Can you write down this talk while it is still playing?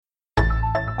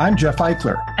I'm Jeff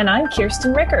Eichler. And I'm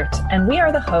Kirsten Rickert, and we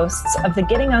are the hosts of the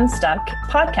Getting Unstuck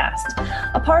podcast,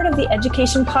 a part of the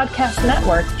Education Podcast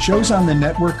Network. Shows on the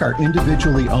network are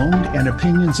individually owned, and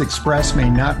opinions expressed may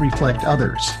not reflect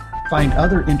others. Find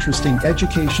other interesting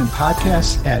education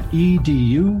podcasts at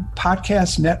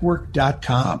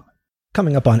edupodcastnetwork.com.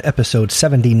 Coming up on episode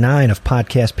 79 of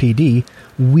Podcast PD,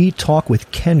 we talk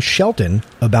with Ken Shelton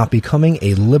about becoming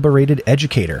a liberated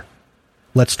educator.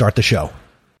 Let's start the show.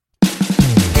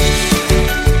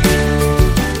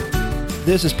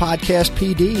 This is Podcast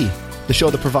PD, the show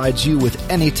that provides you with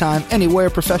anytime, anywhere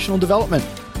professional development.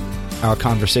 Our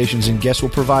conversations and guests will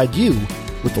provide you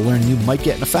with the learning you might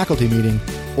get in a faculty meeting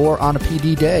or on a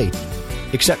PD day.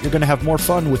 Except you're going to have more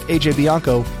fun with AJ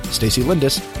Bianco, Stacy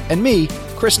Lindis, and me,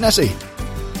 Chris Nessie.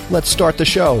 Let's start the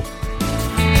show.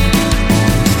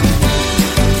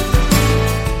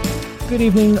 Good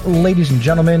evening, ladies and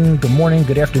gentlemen. Good morning,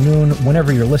 good afternoon.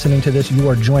 Whenever you're listening to this, you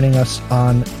are joining us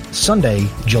on Sunday,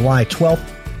 July 12th.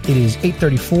 It is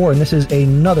 8:34, and this is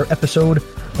another episode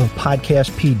of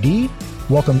Podcast PD.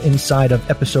 Welcome inside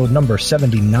of episode number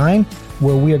 79,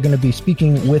 where we are going to be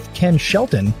speaking with Ken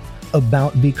Shelton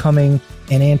about becoming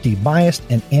an anti-biased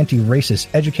and anti-racist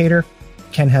educator.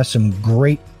 Ken has some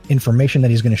great information that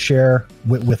he's going to share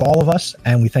with all of us,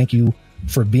 and we thank you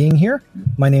for being here.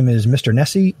 My name is Mr.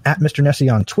 Nessie, at Mr. Nessie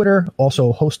on Twitter,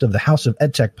 also host of the House of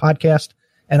EdTech podcast,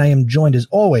 and I am joined as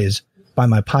always by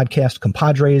my podcast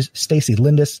compadres, Stacy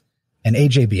Lindis and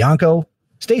AJ Bianco.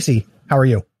 Stacy, how are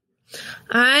you?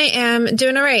 I am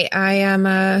doing all right. I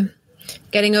am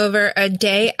getting over a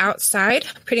day outside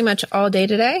pretty much all day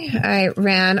today. I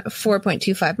ran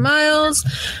 4.25 miles,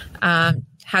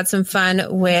 had some fun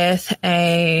with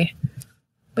a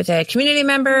community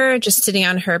member, just sitting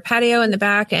on her patio in the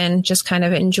back and just kind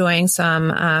of enjoying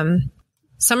some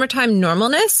summertime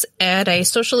normalness at a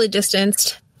socially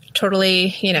distanced,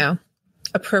 totally,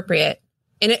 appropriate,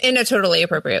 in a totally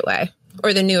appropriate way,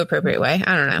 or the new appropriate way.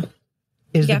 I don't know.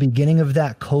 Is the beginning of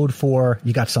that code for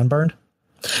you got sunburned?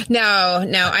 No,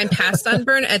 I'm past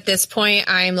sunburn at this point.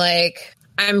 I'm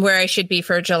where I should be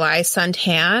for July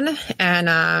suntan, and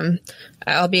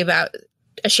I'll be about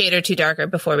a shade or two darker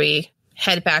before we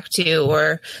head back to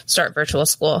or start virtual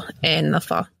school in the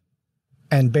fall.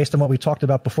 And based on what we talked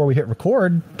about before we hit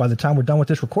record, by the time we're done with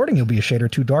this recording, you'll be a shade or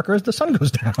two darker as the sun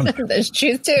goes down. That's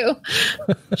true too.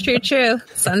 True.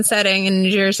 Sun setting in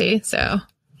New Jersey. So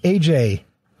AJ,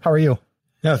 how are you?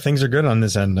 Yeah, things are good on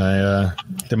this end. I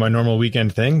did my normal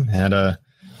weekend thing, had a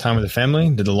time with the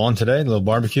family, did the lawn today, a little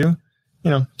barbecue.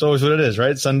 It's always what it is,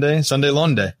 right? Sunday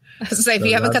lawn day. So if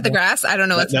you haven't cut the grass, I don't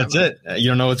know what's That's it. You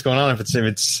don't know what's going on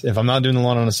if I'm not doing the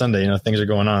lawn on a Sunday. Things are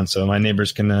going on. So my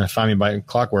neighbors can find me by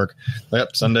clockwork.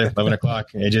 Yep, Sunday, 11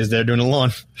 o'clock. AJ's there doing the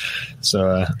lawn.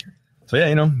 So yeah,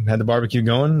 had the barbecue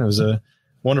going. It was a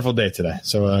wonderful day today.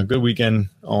 So a good weekend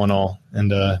all in all,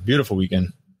 and a beautiful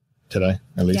weekend today,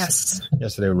 at least. Yes.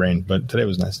 Yesterday it rained, but today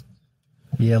was nice.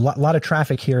 Yeah, a lot of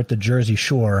traffic here at the Jersey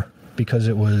Shore because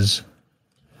it was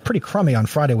pretty crummy on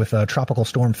Friday with a tropical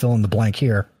storm fill in the blank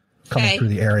here coming through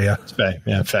the area. It's Faye.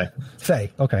 Yeah,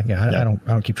 Faye. Okay. Yeah, I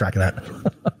don't keep track of that.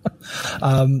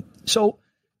 So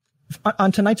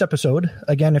on tonight's episode,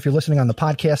 again, if you're listening on the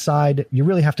podcast side, you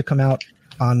really have to come out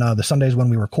on the Sundays when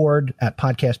we record at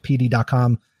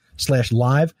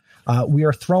podcastpd.com/live. We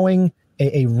are throwing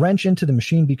a wrench into the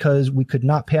machine because we could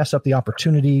not pass up the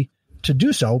opportunity to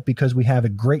do so because we have a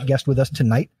great guest with us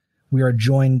tonight. We are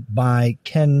joined by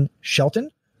Ken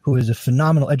Shelton, who is a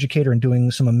phenomenal educator and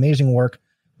doing some amazing work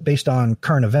based on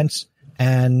current events.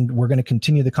 And we're going to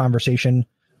continue the conversation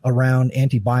around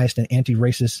anti-biased and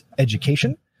anti-racist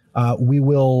education. We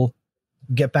will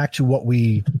get back to what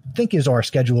we think is our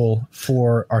schedule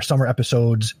for our summer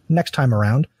episodes next time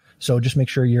around. So just make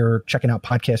sure you're checking out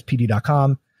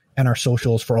podcastpd.com and our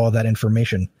socials for all of that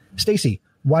information. Stacy,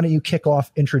 why don't you kick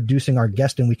off introducing our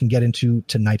guest and we can get into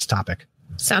tonight's topic?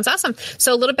 Sounds awesome.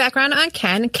 So a little background on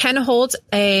Ken. Ken holds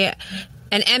an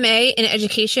MA in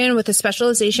education with a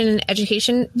specialization in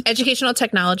educational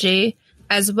technology,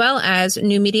 as well as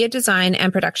new media design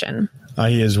and production.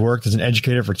 He has worked as an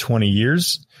educator for 20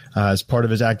 years. As part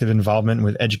of his active involvement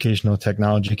with educational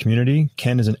technology community,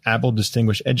 Ken is an Apple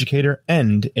Distinguished Educator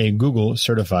and a Google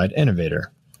Certified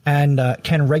Innovator. And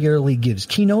Ken regularly gives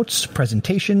keynotes,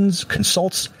 presentations,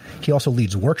 consults. He also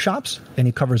leads workshops, and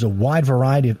he covers a wide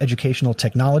variety of educational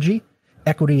technology,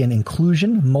 equity and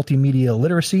inclusion, multimedia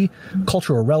literacy,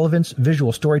 cultural relevance,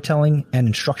 visual storytelling, and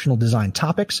instructional design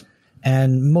topics.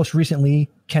 And most recently,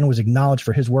 Ken was acknowledged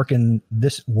for his work in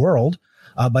this world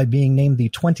by being named the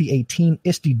 2018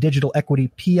 ISTE Digital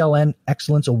Equity PLN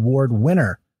Excellence Award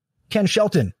winner. Ken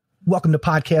Shelton, welcome to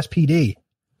Podcast PD.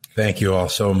 Thank you all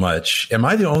so much. Am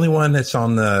I the only one that's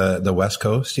on the West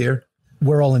Coast here?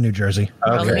 We're all in New Jersey.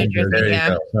 Okay, New Jersey, there you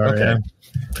yeah. go. Okay,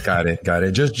 got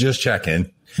it. Just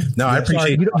checking. No, I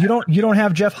appreciate you don't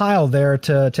have Jeff Heil there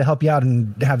to help you out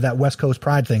and have that West Coast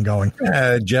pride thing going.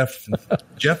 Jeff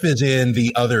is in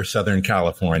the other Southern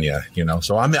California,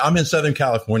 So I'm in Southern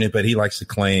California, but he likes to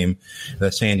claim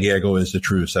that San Diego is the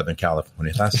true Southern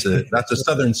California. That's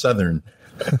a Southern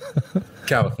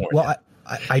California. Well,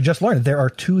 I just learned there are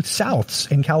 2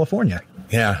 Souths in California.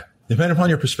 Yeah, depending upon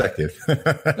your perspective.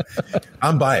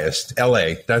 I'm biased.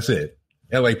 LA, that's it.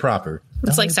 LA proper.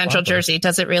 It's like Central Jersey.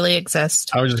 Does it really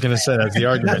exist? I was just going to say that's the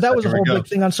argument. That was a whole big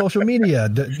thing on social media,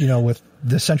 with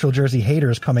the Central Jersey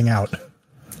haters coming out.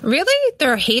 Really?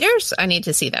 There are haters? I need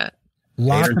to see that.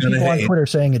 Lots of people on Twitter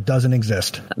saying it doesn't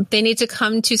exist. They need to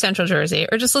come to Central Jersey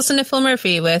or just listen to Phil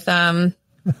Murphy with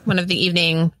one of the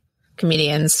evening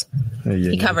comedians.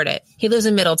 He covered it. He lives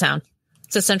in Middletown.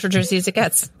 It's as Central Jersey as it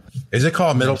gets. Is it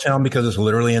called Middletown because it's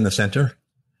literally in the center?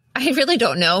 I really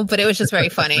don't know, but it was just very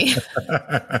funny.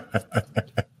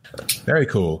 Very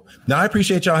cool. No, I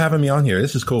appreciate y'all having me on here.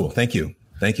 This is cool. Thank you.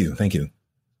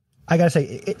 I gotta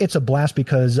say, it's a blast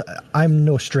because I'm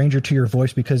no stranger to your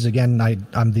voice because, again,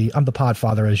 I'm the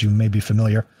Podfather, as you may be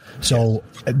familiar. So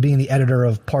being the editor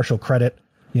of Partial Credit,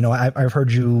 I've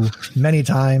heard you many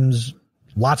times,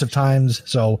 lots of times.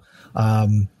 So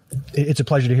it's a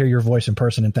pleasure to hear your voice in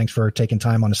person, and thanks for taking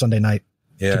time on a Sunday night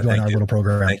to join our little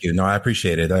program. Thank you. No, I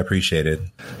appreciate it.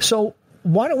 So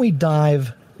why don't we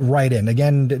dive right in?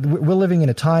 Again, we're living in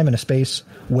a time and a space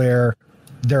where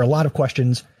there are a lot of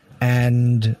questions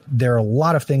and there are a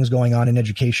lot of things going on in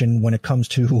education when it comes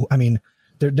to,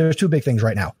 there's 2 big things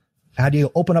right now. How do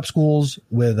you open up schools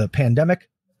with a pandemic?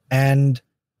 And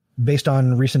based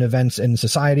on recent events in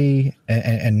society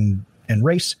and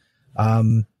race,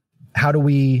 how do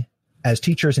we, as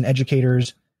teachers and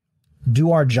educators,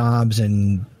 do our jobs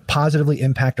and positively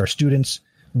impact our students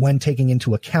when taking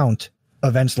into account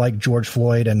events like George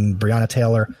Floyd and Breonna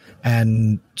Taylor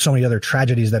and so many other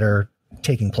tragedies that are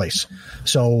taking place?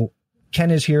 So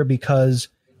Ken is here because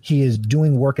he is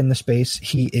doing work in the space.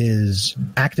 He is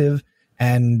active,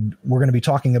 and we're going to be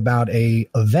talking about a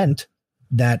event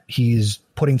that he's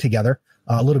putting together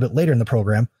a little bit later in the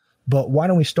program. But why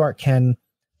don't we start, Ken?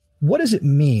 What does it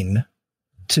mean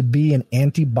to be an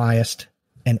anti-biased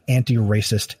and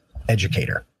anti-racist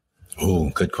educator? Oh,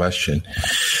 good question.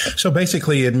 So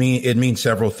basically it means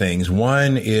several things.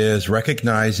 One is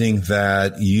recognizing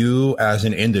that you as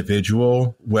an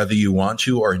individual, whether you want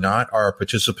to or not, are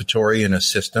participatory in a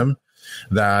system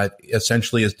that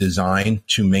essentially is designed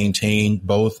to maintain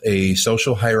both a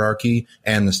social hierarchy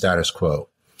and the status quo.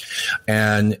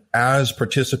 And as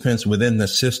participants within the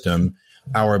system,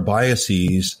 our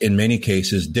biases in many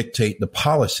cases dictate the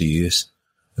policies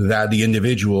that the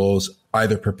individuals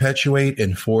either perpetuate,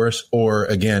 enforce, or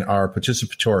again, are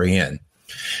participatory in.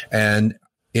 And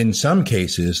in some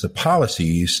cases, the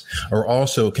policies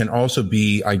can also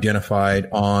be identified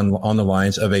on the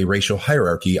lines of a racial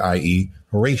hierarchy, i.e.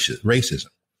 racism.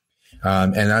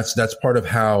 And that's part of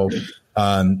how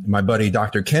my buddy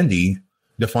Dr. Kendi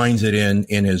defines it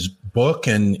in his book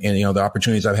and the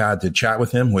opportunities I've had to chat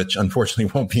with him, which unfortunately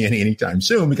won't be anytime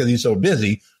soon because he's so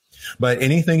busy. But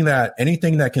anything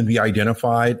that can be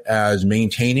identified as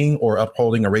maintaining or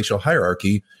upholding a racial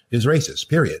hierarchy is racist,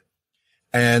 period.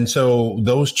 And so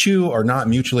those 2 are not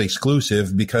mutually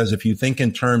exclusive, because if you think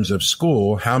in terms of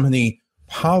school, how many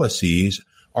policies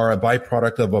are a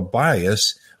byproduct of a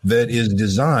bias that is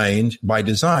designed by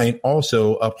design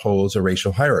also upholds a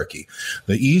racial hierarchy?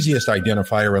 The easiest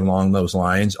identifier along those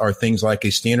lines are things like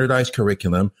a standardized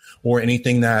curriculum or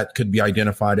anything that could be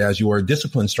identified as your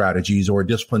discipline strategies or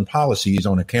discipline policies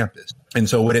on a campus. And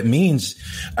so what it means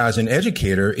as an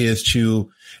educator is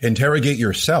to interrogate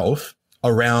yourself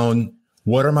around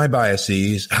what are my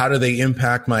biases? How do they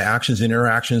impact my actions and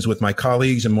interactions with my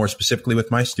colleagues and more specifically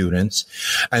with my students?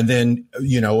 And then,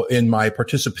 in my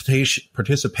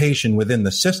participation within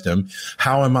the system,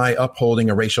 how am I upholding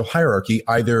a racial hierarchy,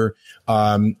 either,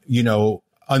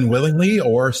 unwillingly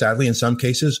or sadly, in some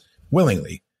cases,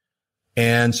 willingly?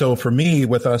 And so for me,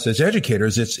 with us as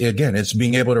educators, it's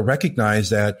being able to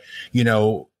recognize that,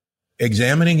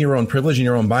 examining your own privilege and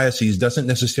your own biases doesn't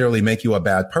necessarily make you a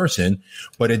bad person,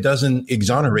 but it doesn't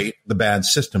exonerate the bad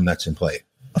system that's in play.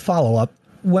 A follow-up.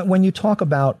 When you talk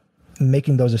about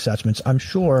making those assessments, I'm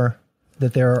sure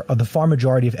that there are the far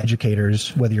majority of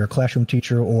educators, whether you're a classroom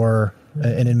teacher or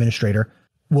an administrator,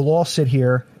 will all sit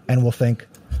here and will think,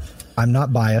 I'm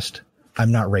not biased,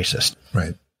 I'm not racist.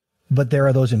 Right. But there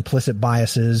are those implicit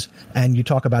biases, and you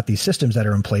talk about these systems that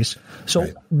are in place. So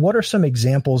What are some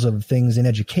examples of things in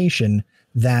education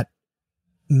that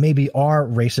maybe are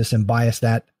racist and biased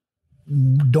that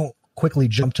don't quickly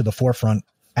jump to the forefront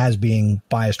as being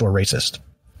biased or racist?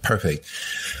 Perfect.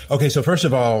 Okay, so first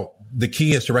of all, the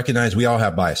key is to recognize we all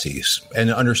have biases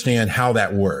and understand how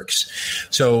that works.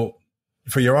 So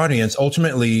for your audience,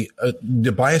 ultimately,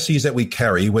 the biases that we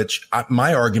carry, which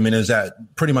my argument is that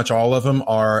pretty much all of them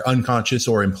are unconscious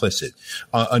or implicit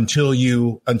until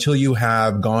you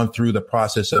have gone through the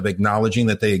process of acknowledging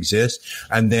that they exist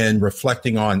and then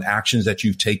reflecting on actions that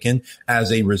you've taken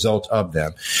as a result of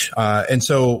them. And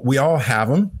so we all have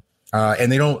them.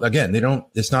 And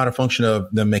it's not a function of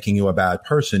them making you a bad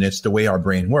person. It's the way our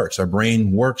brain works. Our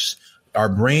brain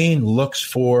looks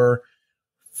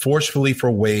forcefully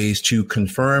for ways to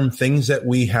confirm things that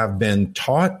we have been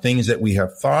taught, things that we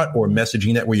have thought, or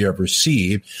messaging that we have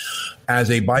received as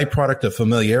a byproduct of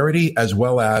familiarity as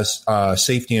well as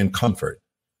safety and comfort.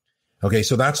 Okay,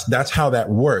 so that's how that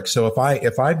works. So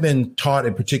if I've been taught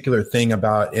a particular thing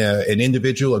about an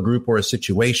individual, a group, or a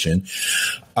situation,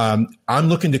 I'm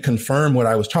looking to confirm what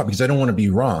I was taught because I don't want to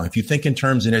be wrong. If you think in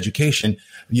terms in education,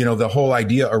 the whole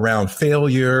idea around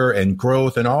failure and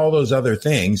growth and all those other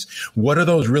things, what do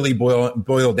those really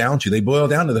boil down to? They boil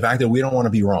down to the fact that we don't want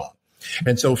to be wrong.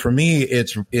 And so for me,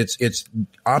 it's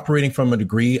operating from a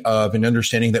degree of an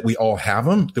understanding that we all have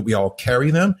them, that we all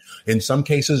carry them. In some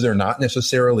cases, they're not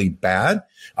necessarily bad.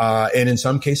 And in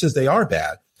some cases, they are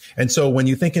bad. And so when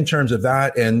you think in terms of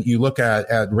that and you look at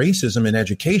racism in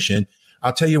education,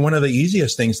 I'll tell you one of the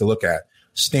easiest things to look at,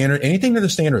 anything that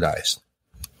is standardized.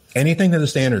 Anything that is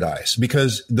standardized,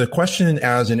 because the question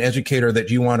as an educator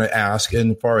that you want to ask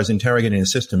as far as interrogating a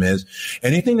system is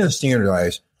anything that is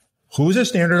standardized. Who is it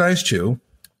standardized to?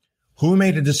 Who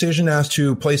made a decision as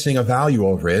to placing a value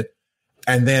over it?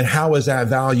 And then how is that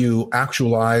value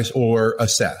actualized or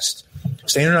assessed?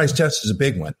 Standardized tests is a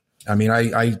big one. I mean,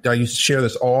 I used to share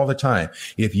this all the time.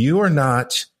 If you are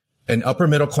not an upper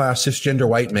middle class cisgender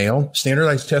white male,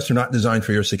 standardized tests are not designed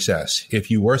for your success. If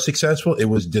you were successful, it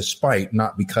was despite,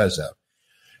 not because of.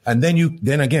 And then you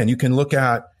can look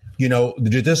at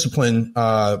the discipline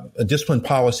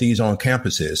policies on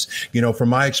campuses. From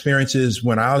my experiences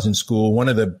when I was in school, one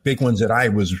of the big ones that I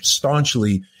was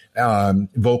staunchly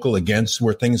vocal against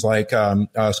were things like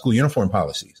school uniform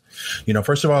policies.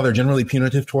 First of all, they're generally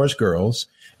punitive towards girls.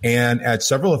 And at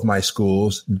several of my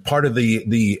schools, part of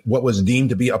the what was deemed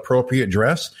to be appropriate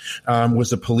dress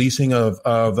was the policing of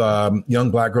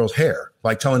young black girls' hair,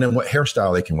 like telling them what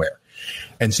hairstyle they can wear.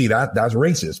 And see, that's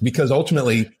racist because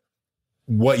ultimately,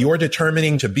 what you're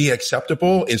determining to be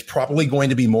acceptable is probably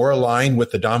going to be more aligned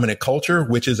with the dominant culture,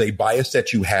 which is a bias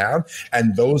that you have.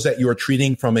 And those that you're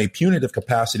treating from a punitive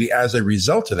capacity as a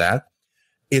result of that,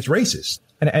 it's racist.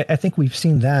 And I think we've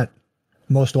seen that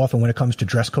most often when it comes to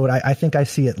dress code. I think I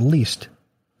see at least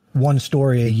one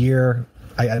story a year.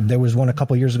 There was one a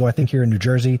couple of years ago, I think here in New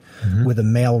Jersey, with a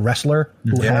male wrestler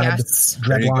who had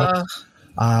dreadlocks.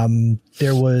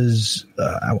 There was,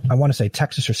 I want to say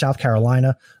Texas or South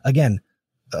Carolina. Again,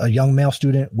 a young male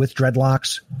student with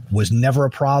dreadlocks was never a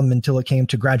problem until it came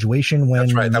to graduation when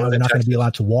they're not going to be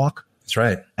allowed to walk. That's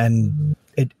right. And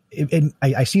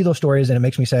I see those stories and it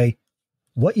makes me say,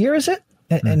 what year is it?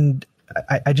 And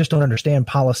I just don't understand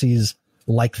policies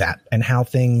like that and how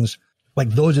things like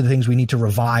those are the things we need to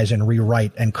revise and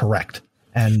rewrite and correct.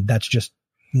 And that's just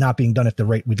not being done at the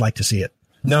rate we'd like to see it.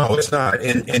 No, it's not.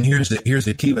 And here's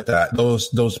the key with that.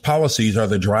 Those policies are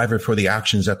the driver for the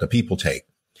actions that the people take.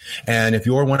 And if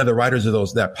you're one of the writers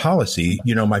of that policy,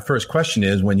 my first question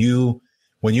is when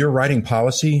you're writing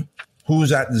policy,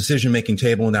 who's at the decision-making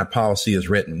table when that policy is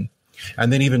written?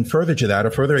 And then even further to that,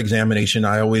 a further examination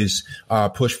I always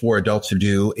push for adults to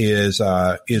do is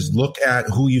look at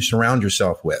who you surround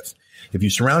yourself with. If you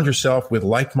surround yourself with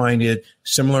like-minded,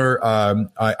 similar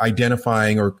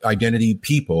identifying or identity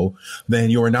people, then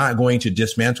you're not going to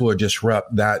dismantle or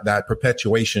disrupt that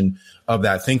perpetuation of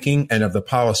that thinking and of the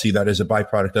policy that is a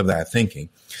byproduct of that thinking.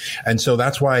 And so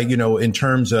that's why, in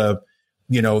terms of,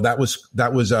 that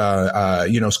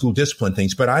was school discipline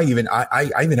things. But I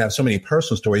even have so many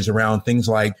personal stories around things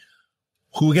like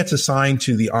who gets assigned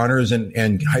to the honors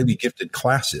and highly gifted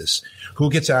classes, who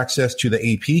gets access to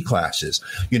the AP classes.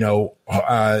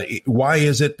 Why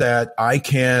is it that I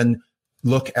can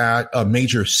look at a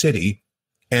major city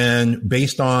and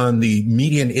based on the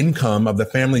median income of the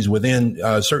families within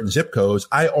certain zip codes,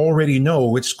 I already know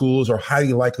which schools are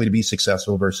highly likely to be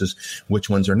successful versus which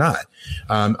ones are not.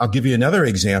 I'll give you another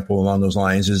example along those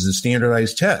lines is the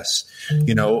standardized tests.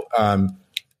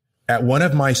 At one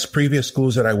of my previous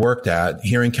schools that I worked at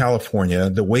here in California,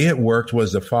 the way it worked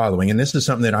was the following. And this is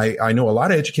something that I know a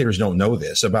lot of educators don't know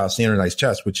this about standardized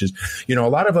tests, which is, a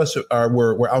lot of us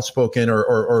were outspoken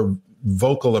or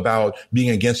vocal about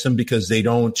being against them because they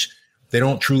don't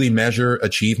truly measure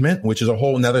achievement, which is a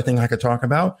whole nother thing I could talk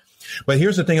about. But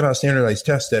here's the thing about standardized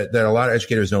tests that a lot of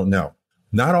educators don't know.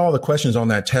 Not all the questions on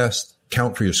that test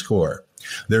count for your score.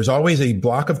 There's always a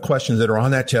block of questions that are on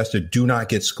that test that do not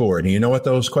get scored. And you know what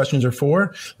those questions are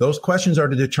for? Those questions are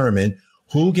to determine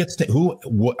which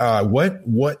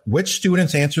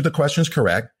students answer the questions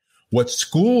correct, what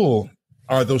school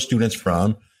are those students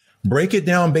from, break it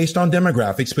down based on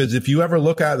demographics, because if you ever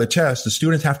look at the test, the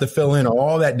students have to fill in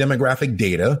all that demographic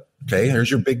data. Okay,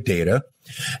 there's your big data.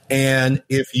 And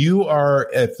if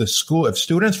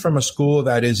students from a school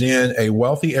that is in a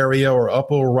wealthy area or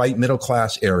upper right middle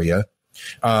class area,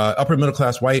 upper middle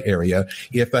class white area,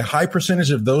 if a high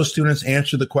percentage of those students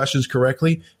answer the questions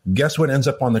correctly, guess what ends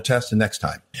up on the test the next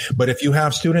time? But if you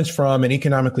have students from an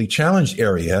economically challenged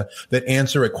area that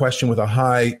answer a question with a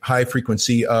high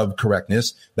frequency of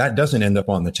correctness, that doesn't end up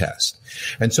on the test.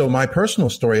 And so my personal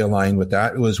story aligned with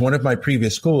that. It was one of my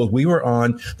previous schools.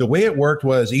 The way it worked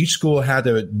was each school had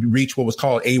to reach what was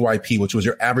called AYP, which was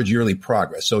your average yearly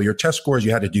progress. So your test scores,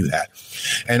 you had to do that.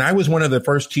 And I was one of the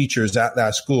first teachers at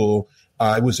that school.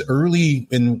 It was early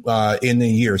in the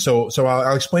year. So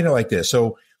I'll explain it like this.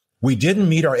 So we didn't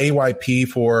meet our AYP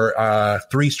for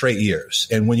 3 straight years,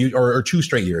 and or 2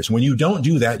 straight years. When you don't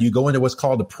do that, you go into what's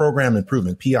called the program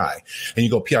improvement, PI, and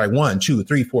you go PI 1, 2,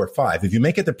 3, 4, 5. If you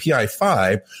make it to PI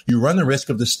 5, you run the risk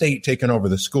of the state taking over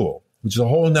the school, which is a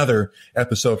whole nother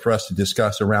episode for us to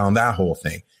discuss around that whole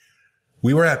thing.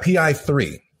 We were at PI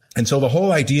 3. And so the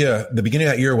whole idea, the beginning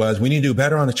of that year was we need to do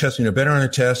better on the test. We need to do better on the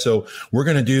test. So we're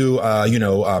going to do,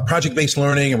 project-based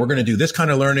learning, and we're going to do this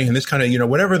kind of learning and this kind of,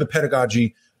 whatever the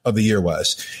pedagogy of the year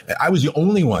was. I was the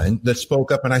only one that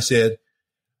spoke up, and I said,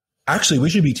 actually, we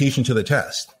should be teaching to the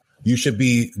test. You should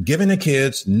be giving the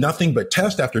kids nothing but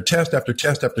test after test after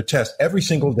test after test every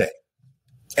single day,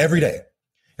 every day.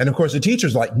 And of course, the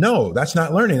teacher's like, no, that's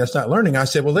not learning. That's not learning. I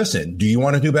said, well, listen, do you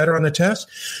want to do better on the test?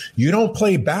 You don't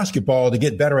play basketball to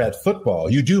get better at football.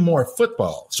 You do more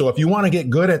football. So if you want to get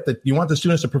good you want the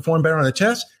students to perform better on the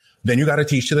test, then you got to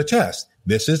teach to the test.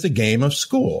 This is the game of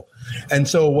school. And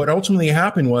so what ultimately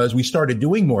happened was we started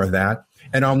doing more of that.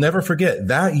 And I'll never forget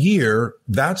that year,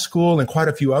 that school and quite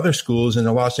a few other schools in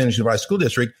the Los Angeles Unified School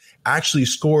District actually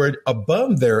scored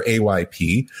above their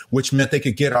AYP, which meant they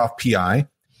could get off PI.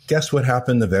 Guess what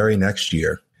happened the very next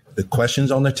year? The questions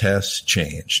on the tests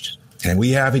changed. And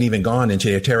we haven't even gone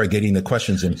into interrogating the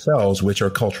questions themselves, which are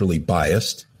culturally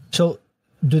biased. So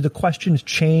do the questions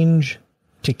change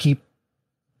to keep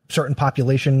certain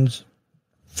populations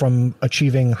from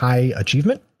achieving high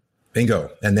achievement?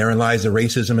 Bingo. And therein lies the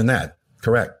racism in that.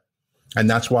 Correct. And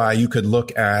that's why you could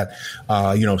look at,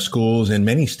 schools in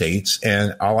many states,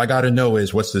 and all I got to know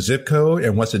is what's the zip code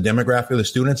and what's the demographic of the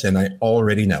students, and I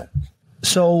already know.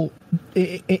 So,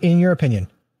 in your opinion,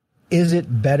 is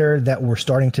it better that we're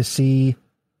starting to see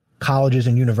colleges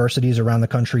and universities around the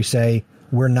country say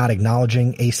we're not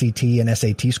acknowledging ACT and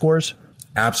SAT scores?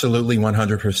 Absolutely,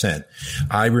 100%.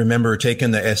 I remember taking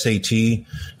the SAT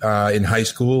in high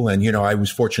school, and I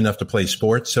was fortunate enough to play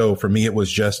sports. So for me, it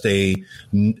was just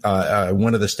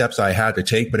one of the steps I had to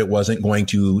take, but it wasn't going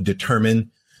to determine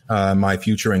my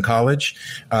future in college.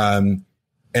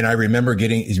 And I remember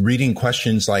reading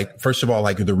questions like, first of all,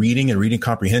 like the reading and reading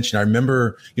comprehension. I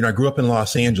remember, I grew up in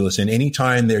Los Angeles, and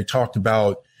anytime they talked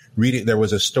about reading, there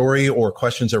was a story or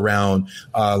questions around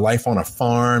life on a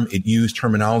farm. It used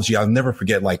terminology I'll never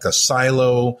forget, like a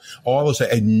silo, all those.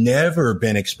 I'd never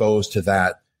been exposed to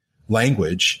that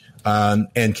language.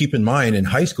 And keep in mind, in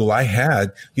high school, I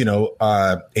had,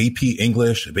 AP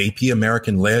English, AP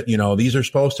American Lit. These are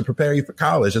supposed to prepare you for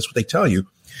college. That's what they tell you.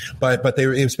 But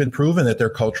it's been proven that they're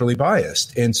culturally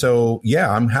biased. And so, yeah,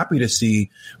 I'm happy to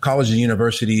see colleges and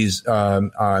universities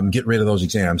get rid of those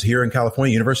exams. Here in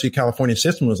California, University of California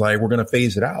system was like, we're going to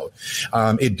phase it out.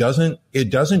 It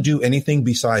doesn't do anything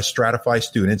besides stratify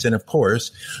students. And of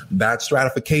course, that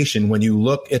stratification, when you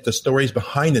look at the stories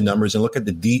behind the numbers and look at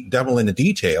the devil in the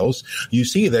details, you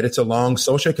see that it's along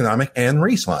socioeconomic and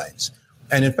race lines.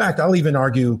 And in fact, I'll even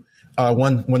argue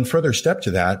one further step to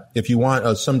that. If you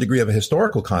want some degree of a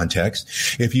historical context,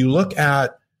 if you look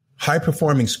at high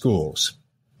performing schools,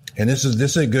 and this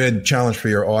is a good challenge for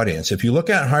your audience. If you look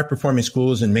at high-performing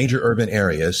schools in major urban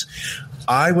areas,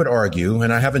 I would argue,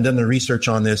 and I haven't done the research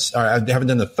on this, I haven't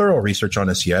done the thorough research on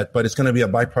this yet, but it's going to be a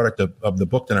byproduct of the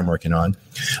book that I'm working on.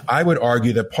 I would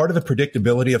argue that part of the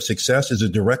predictability of success is a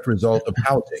direct result of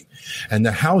housing. And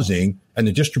the housing and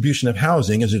the distribution of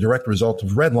housing is a direct result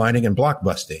of redlining and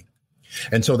blockbusting.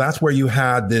 And so that's where you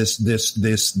had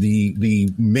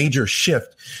the major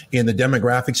shift in the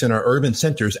demographics in our urban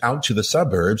centers out to the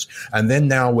suburbs. And then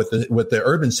now with the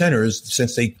urban centers,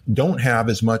 since they don't have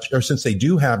as much, or since they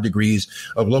do have degrees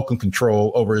of local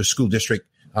control over school district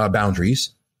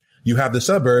boundaries, you have the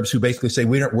suburbs who basically say,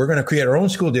 we're going to create our own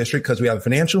school district because we have the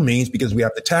financial means, because we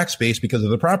have the tax base, because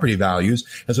of the property values.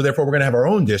 And so therefore we're going to have our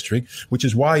own district, which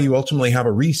is why you ultimately have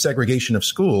a resegregation of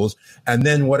schools. And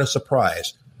then what a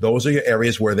surprise. Those are your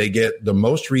areas where they get the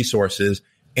most resources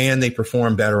and they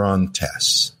perform better on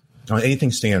tests, on anything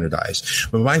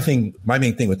standardized. But my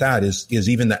main thing with that is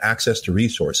even the access to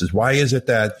resources. Why is it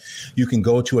that you can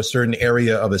go to a certain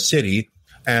area of a city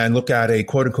and look at a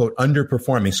quote unquote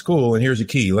underperforming school? And here's the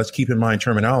key. Let's keep in mind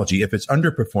terminology. If it's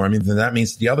underperforming, then that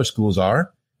means the other schools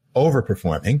are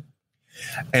overperforming.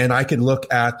 And I could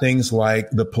look at things like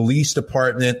the police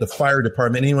department, the fire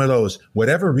department, any one of those,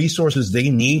 whatever resources they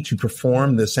need to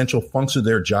perform the essential function of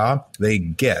their job, they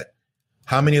get.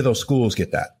 How many of those schools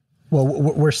get that? Well,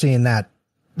 we're seeing that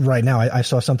right now. I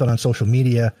saw something on social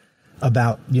media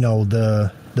about,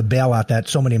 the bailout that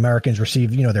so many Americans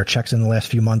received, their checks in the last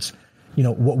few months.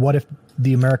 What if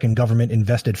the American government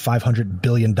invested $500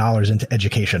 billion into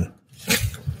education?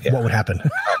 Yeah. What would happen?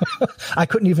 I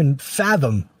couldn't even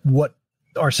fathom what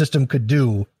our system could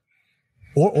do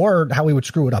or how we would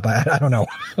screw it up. I don't know.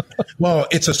 Well,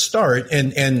 it's a start.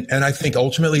 And I think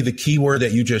ultimately the key word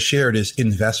that you just shared is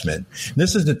investment.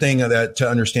 This is the thing that to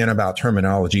understand about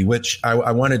terminology, which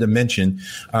I wanted to mention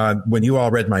when you all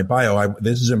read my bio.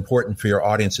 This is important for your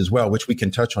audience as well, which we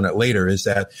can touch on it later, is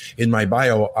that in my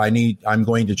bio, I'm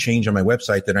going to change on my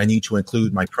website that I need to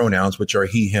include my pronouns, which are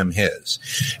he, him, his.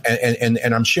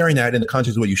 And I'm sharing that in the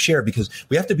context of what you share, because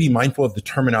we have to be mindful of the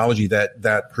terminology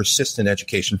that persists in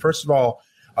education. First of all,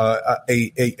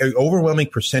 a overwhelming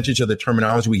percentage of the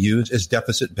terminology we use is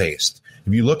deficit based.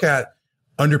 If you look at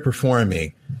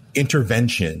underperforming,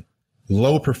 intervention,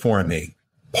 low performing,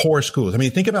 poor schools,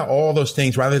 think about all those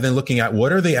things rather than looking at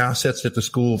what are the assets that the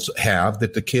schools have,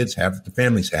 that the kids have, that the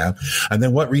families have, and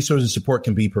then what resources and support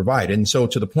can be provided. And so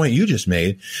to the point you just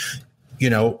made,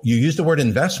 you use the word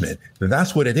investment.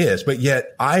 That's what it is. But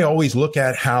yet I always look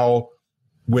at how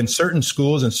when certain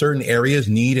schools in certain areas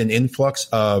need an influx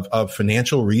of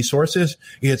financial resources,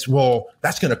 it's, well,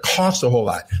 that's going to cost a whole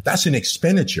lot. That's an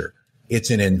expenditure. It's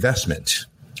an investment.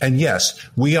 And yes,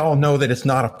 we all know that it's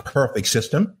not a perfect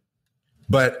system,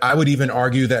 but I would even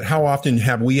argue that how often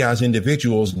have we as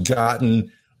individuals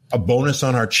gotten a bonus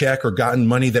on our check or gotten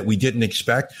money that we didn't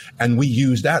expect, and we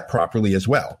use that properly as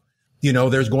well?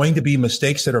 There's going to be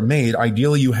mistakes that are made.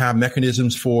 Ideally, you have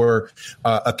mechanisms for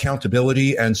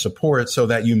accountability and support so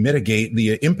that you mitigate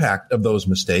the impact of those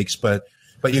mistakes. But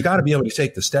you got to be able to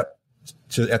take the step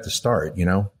at the start,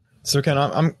 So Ken,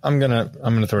 I'm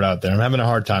gonna throw it out there. I'm having a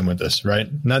hard time with this, right?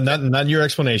 Not your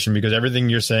explanation, because everything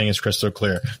you're saying is crystal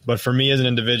clear. But for me as an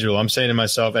individual, I'm saying to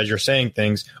myself as you're saying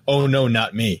things, oh no,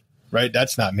 not me. Right.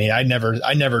 That's not me. I never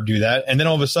do that. And then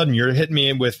all of a sudden you're hitting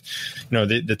me with,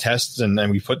 the tests and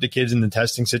we put the kids in the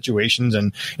testing situations.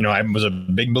 And, I was a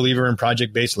big believer in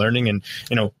project-based learning. And,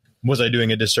 was I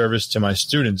doing a disservice to my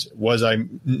students? Was I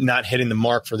not hitting the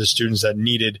mark for the students that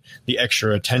needed the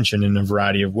extra attention in a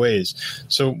variety of ways?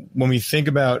 So when we think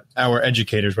about our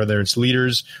educators, whether it's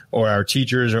leaders or our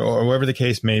teachers or whoever the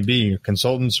case may be,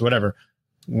 consultants, whatever,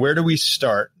 where do we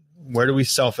start? Where do we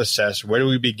self-assess? Where do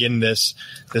we begin this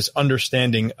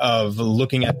understanding of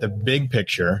looking at the big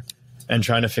picture and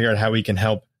trying to figure out how we can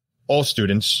help all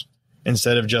students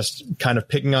instead of just kind of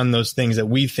picking on those things that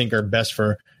we think are best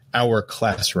for our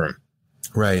classroom?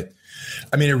 Right.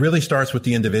 It really starts with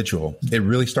the individual. It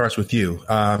really starts with you.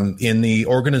 In the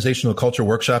organizational culture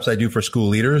workshops I do for school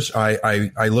leaders,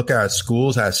 I look at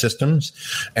schools as systems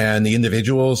and the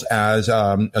individuals as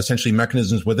essentially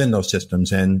mechanisms within those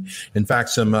systems. And in fact,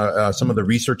 some of the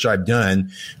research I've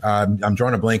done, I'm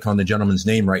drawing a blank on the gentleman's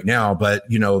name right now, but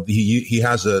he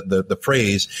has the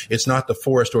phrase, it's not the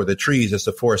forest or the trees, it's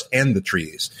the forest and the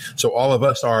trees. So all of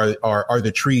us are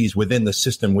the trees within the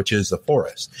system, which is the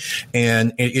forest.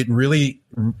 And it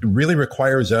really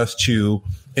requires us to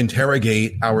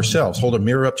interrogate ourselves, hold a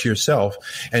mirror up to yourself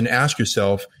and ask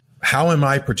yourself, how am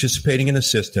I participating in the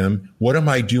system? What am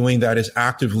I doing that is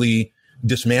actively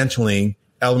dismantling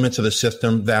elements of the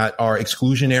system that are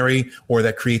exclusionary or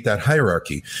that create that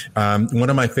hierarchy. One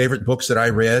of my favorite books that I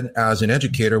read as an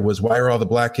educator was Why Are All the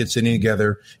Black Kids Sitting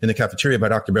Together in the Cafeteria by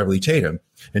Dr. Beverly Tatum.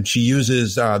 And she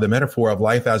uses the metaphor of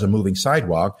life as a moving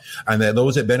sidewalk, and that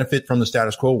those that benefit from the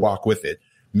status quo walk with it.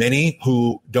 Many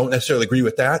who don't necessarily agree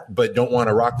with that, but don't want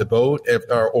to rock the boat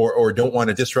or don't want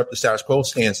to disrupt the status quo,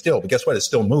 stand still. But guess what? It's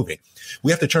still moving.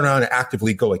 We have to turn around and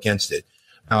actively go against it.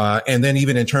 And then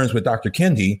even in terms with Dr.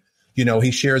 Kendi,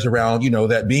 he shares around,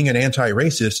 that being an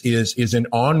anti-racist is an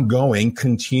ongoing,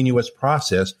 continuous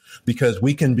process, because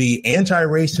we can be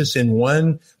anti-racist in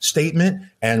one statement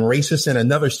and racist in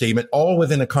another statement, all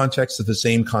within the context of the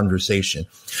same conversation.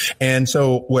 And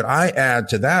so what I add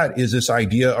to that is this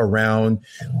idea around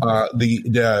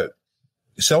the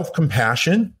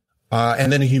self-compassion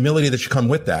and then the humility that should come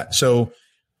with that. So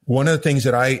one of the things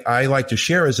that I like to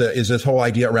share is this whole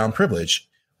idea around privilege.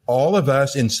 All of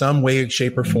us in some way,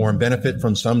 shape, or form benefit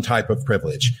from some type of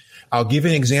privilege. I'll give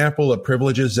you an example of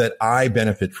privileges that I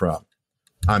benefit from.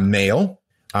 I'm male,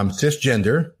 I'm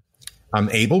cisgender, I'm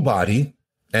able-bodied,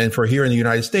 and for here in the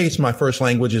United States, my first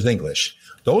language is English.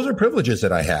 Those are privileges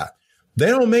that I have. They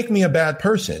don't make me a bad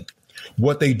person.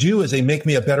 What they do is they make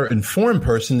me a better informed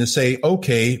person to say,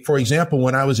 okay, for example,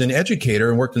 when I was an educator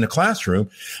and worked in the classroom,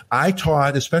 I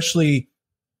taught, especially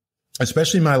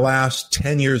my last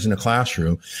 10 years in the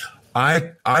classroom,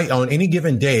 I on any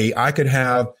given day, I could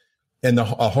have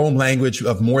a home language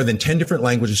of more than 10 different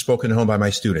languages spoken at home by my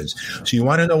students. So you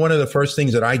want to know one of the first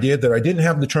things that I did that I didn't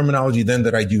have the terminology then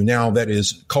that I do now, that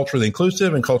is culturally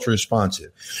inclusive and culturally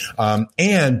responsive.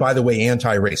 And by the way,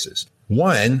 anti-racist.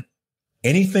 One,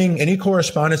 any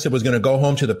correspondence that was going to go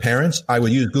home to the parents, I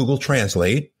would use Google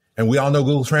Translate. And we all know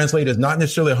Google Translate is not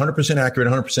necessarily 100% accurate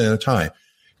 100% of the time.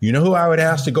 You know who I would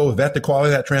ask to go vet the quality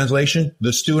of that translation?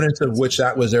 The students of which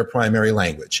that was their primary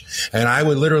language. And I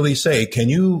would literally say, can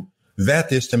you vet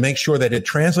this to make sure that it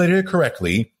translated it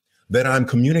correctly, that I'm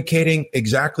communicating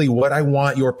exactly what I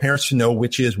want your parents to know,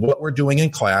 which is what we're doing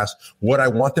in class, what I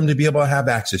want them to be able to have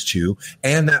access to,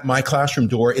 and that my classroom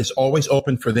door is always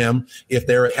open for them if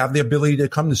they have the ability to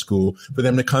come to school, for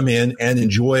them to come in and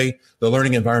enjoy the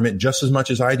learning environment just as much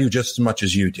as I do, just as much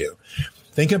as you do.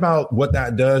 Think about what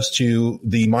that does to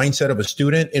the mindset of a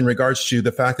student in regards to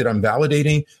the fact that I'm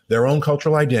validating their own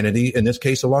cultural identity, in this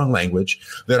case, along language,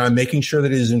 that I'm making sure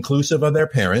that it is inclusive of their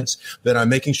parents, that I'm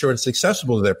making sure it's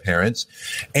accessible to their parents.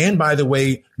 And by the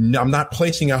way, I'm not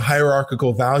placing a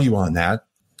hierarchical value on that,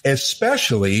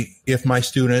 especially if my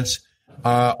students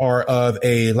are of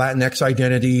a Latinx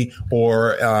identity,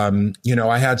 or,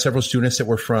 I had several students that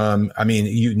were from,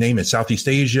 you name it, Southeast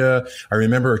Asia. I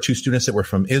remember 2 students that were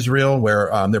from Israel, where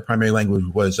their primary language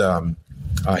was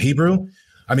Hebrew.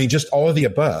 Just all of the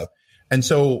above. And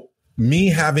so me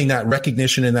having that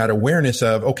recognition and that awareness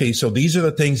of, okay, so these are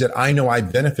the things that I know I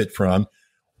benefit from.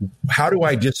 How do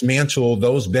I dismantle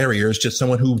those barriers to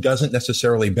someone who doesn't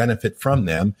necessarily benefit from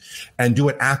them, and do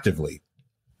it actively?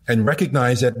 And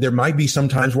recognize that there might be some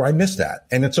times where I miss that.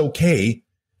 And it's okay,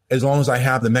 as long as I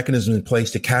have the mechanism in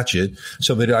place to catch it,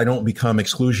 so that I don't become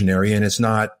exclusionary and it's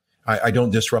not, I don't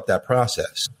disrupt that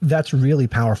process. That's really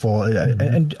powerful. Mm-hmm.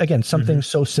 And again, something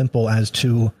so simple as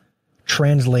to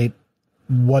translate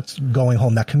what's going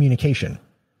home, that communication,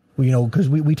 because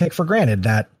we take for granted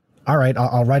that, all right,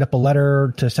 I'll write up a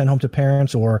letter to send home to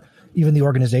parents, or even the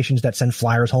organizations that send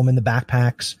flyers home in the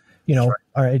backpacks, all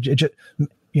right,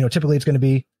 typically it's going to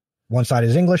be one side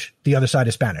is English, the other side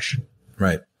is Spanish.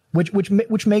 Right.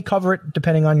 Which may cover it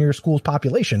depending on your school's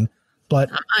population,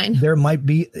 but there might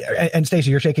be. And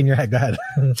Stacey, you're shaking your head. Go ahead.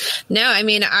 No,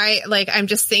 I'm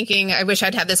just thinking, I wish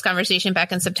I'd had this conversation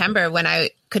back in September when I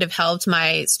could have helped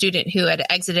my student who had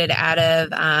exited out of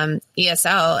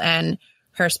ESL, and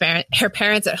her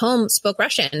parents at home spoke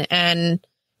Russian. And,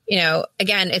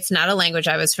 again, it's not a language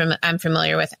I'm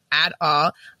familiar with at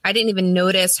all. I didn't even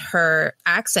notice her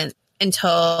accent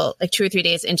until like 2 or 3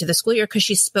 days into the school year, because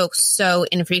she spoke so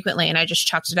infrequently, and I just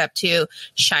chalked it up to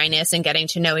shyness and getting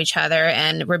to know each other,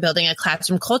 and we're building a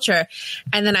classroom culture.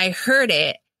 And then I heard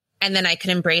it, and then I could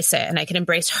embrace it, and I could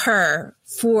embrace her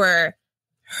for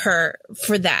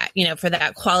that, for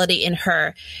that quality in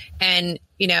her. And,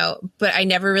 but I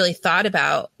never really thought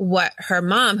about what her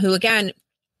mom, who again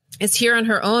is here on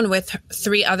her own with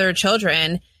 3 other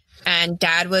children, and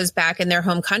dad was back in their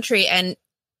home country. And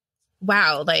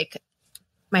wow,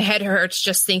 my head hurts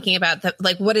just thinking about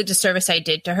what a disservice I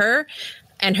did to her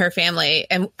and her family,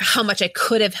 and how much I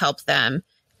could have helped them,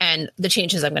 and the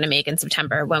changes I'm going to make in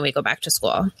September when we go back to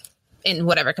school in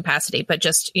whatever capacity, but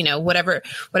just, whatever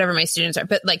my students are.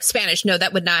 But Spanish, no,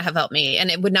 that would not have helped me. And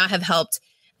it would not have helped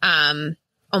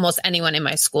almost anyone in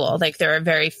my school. There are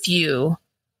very few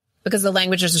because the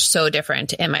languages are so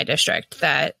different in my district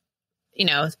that,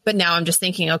 but now I'm just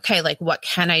thinking, okay, like what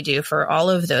can I do for all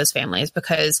of those families?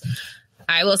 Because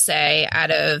I will say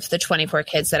out of the 24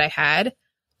 kids that I had,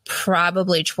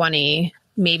 probably 20,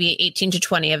 maybe 18 to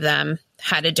 20 of them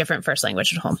had a different first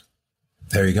language at home.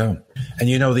 There you go. And,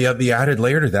 the added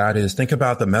layer to that is think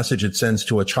about the message it sends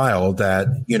to a child that,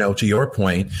 to your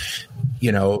point,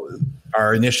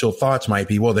 our initial thoughts might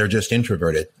be, well, they're just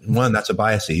introverted. One, that's a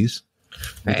biases,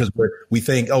 because we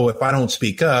think, oh, if I don't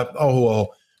speak up, oh,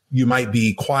 well, you might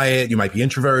be quiet, you might be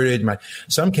introverted.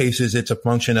 Some cases, it's a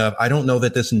function of, I don't know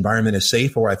that this environment is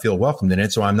safe or I feel welcomed in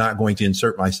it, so I'm not going to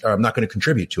I'm not going to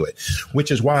contribute to it,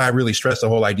 which is why I really stress the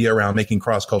whole idea around making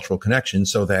cross-cultural connections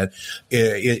so that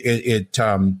it's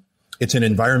an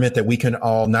environment that we can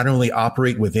all not only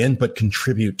operate within, but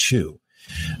contribute to.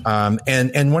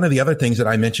 And one of the other things that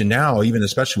I mentioned now, even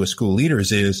especially with school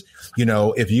leaders, is,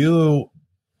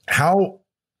 how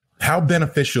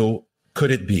beneficial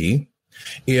could it be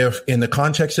if in the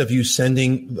context of you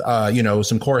sending,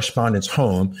 some correspondence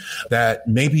home, that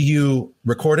maybe you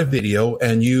record a video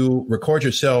and you record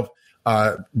yourself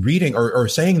reading or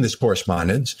saying this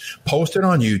correspondence, post it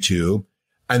on YouTube,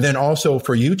 and then also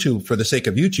for YouTube, for the sake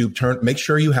of YouTube, make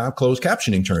sure you have closed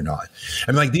captioning turned on.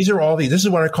 And this is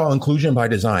what I call inclusion by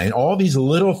design, all these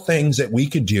little things that we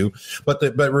could do. But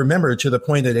remember, to the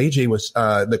point that AJ was,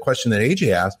 the question that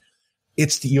AJ asked,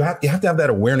 you have to have that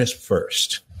awareness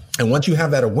first. And once you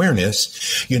have that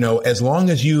awareness, as long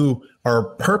as you are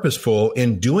purposeful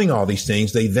in doing all these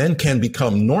things, they then can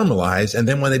become normalized. And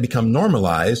then when they become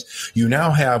normalized, you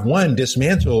now have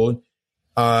dismantled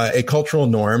a cultural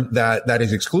norm that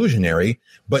is exclusionary,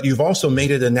 but you've also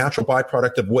made it a natural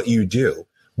byproduct of what you do,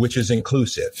 which is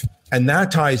inclusive. And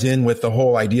that ties in with the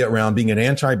whole idea around being an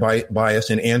anti-bias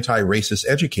and anti-racist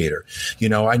educator.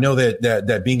 I know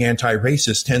that being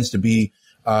anti-racist tends to be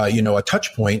a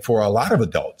touch point for a lot of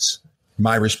adults.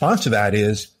 My response to that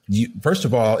is, first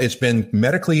of all, it's been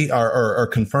medically or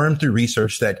confirmed through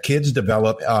research that kids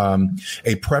develop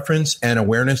a preference and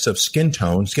awareness of skin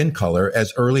tone, skin color,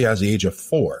 as early as the age of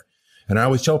 4. And I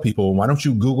always tell people, why don't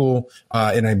you Google,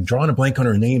 and I'm drawing a blank on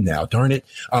her name now, darn it,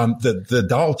 the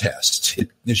doll test.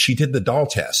 She did the doll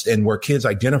test, and where kids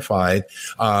identified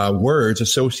words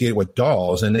associated with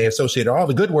dolls, and they associated all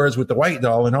the good words with the white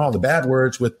doll and all the bad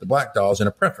words with the black dolls and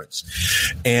a preference.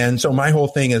 And so my whole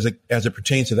thing as it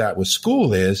pertains to that with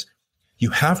school is, you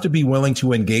have to be willing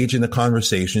to engage in the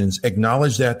conversations,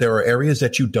 acknowledge that there are areas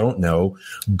that you don't know,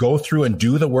 go through and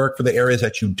do the work for the areas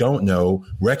that you don't know,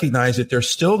 recognize that there's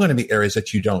still going to be areas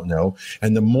that you don't know.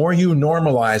 And the more you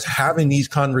normalize having these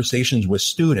conversations with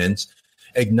students,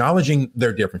 acknowledging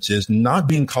their differences, not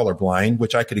being colorblind,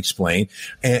 which I could explain,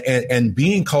 and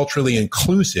being culturally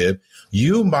inclusive,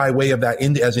 you, by way of that,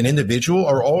 as an individual,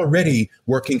 are already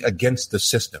working against the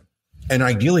system. And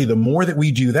ideally, the more that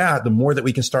we do that, the more that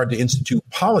we can start to institute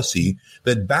policy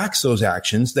that backs those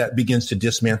actions, that begins to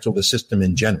dismantle the system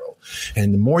in general.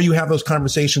 And the more you have those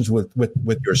conversations with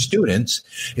your students,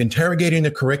 interrogating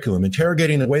the curriculum,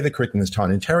 interrogating the way the curriculum is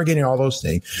taught, interrogating all those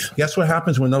things, guess what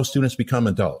happens when those students become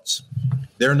adults?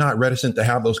 They're not reticent to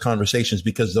have those conversations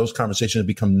because those conversations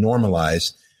become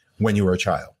normalized when you were a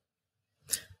child.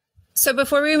 So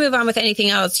before we move on with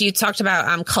anything else, you talked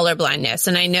about color blindness.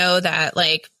 And I know that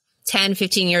 10,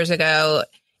 15 years ago,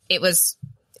 it was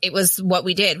what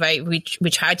we did, right? We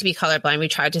tried to be colorblind. We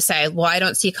tried to say, well, I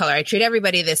don't see color. I treat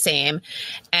everybody the same.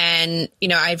 And,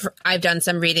 I've done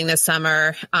some reading this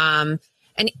summer. And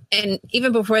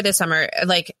even before this summer,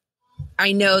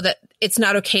 I know that it's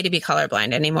not okay to be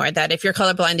colorblind anymore, that if you're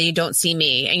colorblind, then you don't see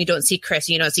me and you don't see Chris,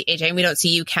 and you don't see AJ, and we don't see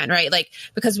you, Ken, right?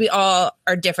 Because we all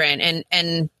are different.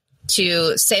 And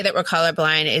to say that we're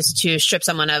colorblind is to strip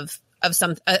someone of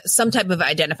some type of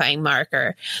identifying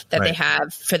marker that they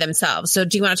have for themselves. So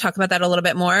do you want to talk about that a little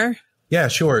bit more? Yeah,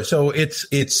 sure. So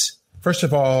it's first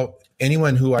of all,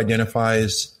 anyone who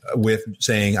identifies with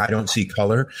saying, I don't see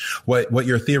color, what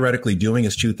you're theoretically doing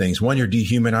is two things. One, you're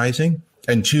dehumanizing.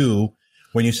 And two,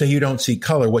 when you say you don't see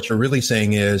color, what you're really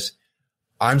saying is,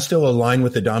 I'm still aligned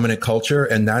with the dominant culture,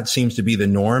 and that seems to be the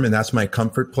norm, and that's my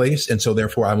comfort place. And so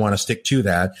therefore I want to stick to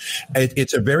that.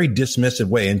 It's a very dismissive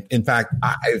way. And in fact,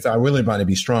 if I really want to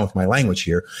be strong with my language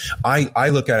here, I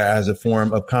look at it as a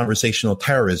form of conversational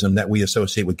terrorism that we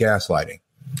associate with gaslighting.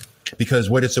 Because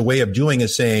what it's a way of doing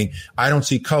is saying, I don't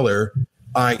see color,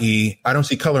 i.e., I don't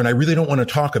see color, and I really don't want to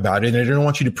talk about it. And I don't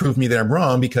want you to prove me that I'm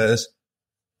wrong, because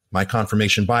my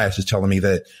confirmation bias is telling me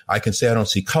that I can say I don't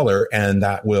see color, and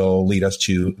that will lead us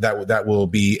to that will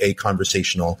be a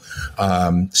conversational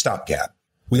stopgap.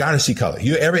 We got to see color.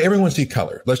 Everyone sees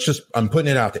color. I'm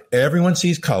putting it out there. Everyone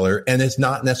sees color, and it's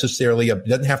not necessarily it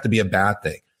doesn't have to be a bad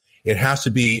thing. It has to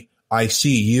be, I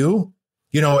see you.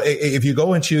 You know, if you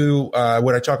go into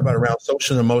what I talk about around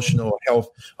social and emotional health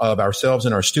of ourselves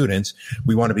and our students,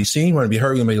 we want to be seen, we want to be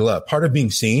heard, we want to be loved. Part of being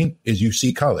seen is you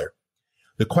see color.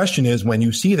 The question is, when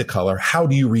you see the color, how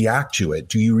do you react to it?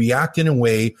 Do you react in a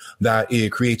way that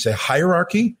it creates a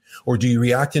hierarchy, or do you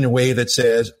react in a way that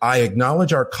says, I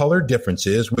acknowledge our color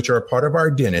differences, which are a part of our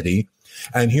identity,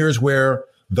 and here's where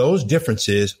those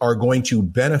differences are going to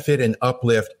benefit and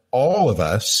uplift all of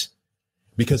us,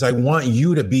 because I want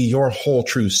you to be your whole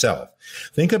true self.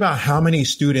 Think about how many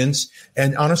students,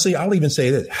 and honestly, I'll even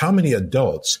say this, how many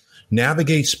adults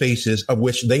navigate spaces of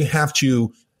which they have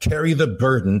to carry the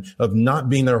burden of not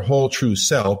being their whole true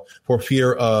self for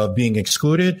fear of being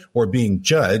excluded or being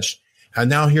judged.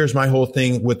 And now here's my whole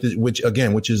thing with which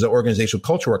is the organizational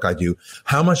culture work I do.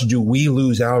 How much do we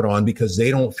lose out on because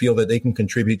they don't feel that they can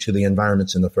contribute to the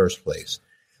environments in the first place?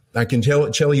 I can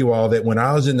tell you all that when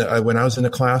I was in the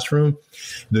classroom,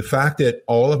 the fact that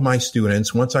all of my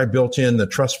students, once I built in the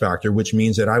trust factor, which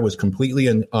means that I was completely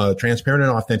transparent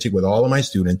and authentic with all of my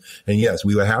students. And yes,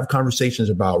 we would have conversations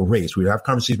about race. We would have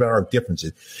conversations about our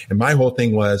differences. And my whole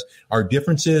thing was, our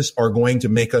differences are going to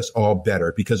make us all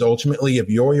better, because ultimately, if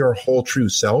you're your whole true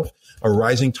self, a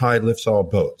rising tide lifts all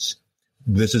boats.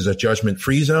 This is a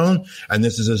judgment-free zone. And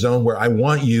this is a zone where I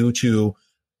want you to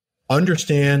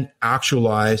understand,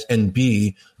 actualize, and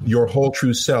be your whole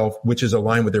true self, which is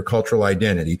aligned with their cultural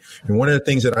identity. And one of the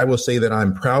things that I will say that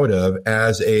I'm proud of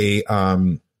as a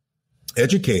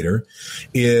educator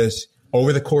is,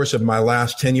 over the course of my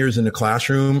last 10 years in the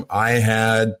classroom, I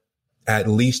had at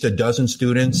least a dozen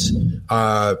students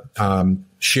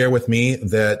share with me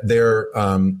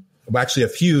that actually a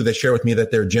few that share with me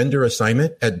that their gender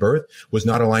assignment at birth was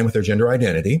not aligned with their gender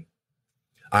identity.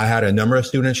 I had a number of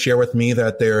students share with me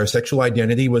that their sexual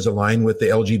identity was aligned with the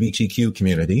LGBTQ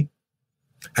community.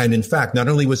 And in fact, not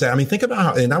only was that, think about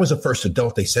how, and I was the first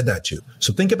adult they said that to.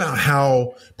 So think about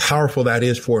how powerful that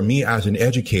is for me as an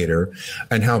educator,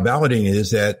 and how validating it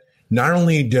is that not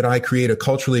only did I create a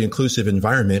culturally inclusive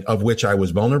environment of which I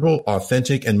was vulnerable,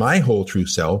 authentic, and my whole true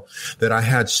self, that I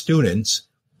had students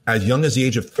as young as the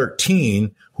age of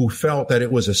 13 who felt that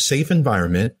it was a safe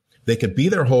environment. They could be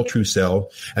their whole true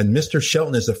self. And Mr.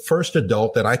 Shelton is the first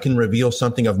adult that I can reveal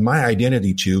something of my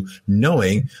identity to,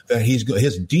 knowing that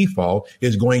his default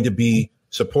is going to be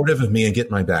supportive of me and get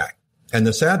my back. And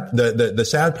the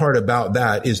sad part about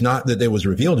that is not that it was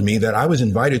revealed to me, that I was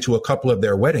invited to a couple of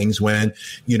their weddings when,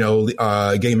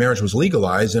 gay marriage was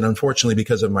legalized. And unfortunately,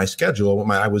 because of my schedule,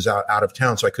 I was out of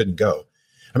town, so I couldn't go.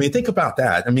 Think about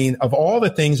that. Of all the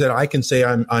things that I can say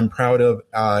I'm proud of,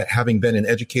 having been an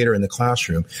educator in the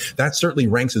classroom, that certainly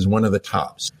ranks as one of the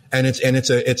tops. And it's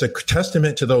a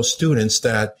testament to those students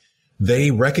that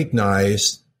they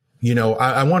recognize,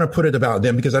 I want to put it about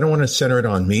them, because I don't want to center it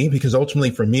on me, because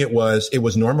ultimately for me, it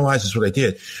was normalized is what I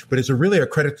did. But it's really a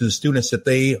credit to the students that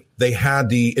they had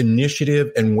the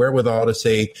initiative and wherewithal to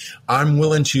say, I'm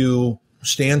willing to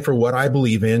stand for what I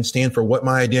believe in, stand for what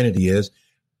my identity is.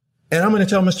 And I'm going to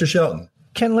tell Mr. Shelton.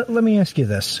 Ken, let me ask you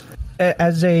this.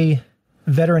 As a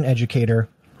veteran educator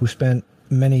who spent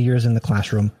many years in the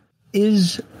classroom,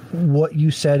 is what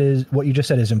you just said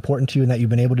is important to you and that you've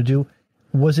been able to do?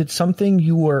 Was it something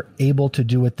you were able to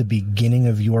do at the beginning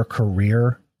of your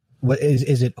career?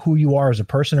 Is it who you are as a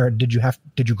person, or did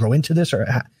you grow into this, or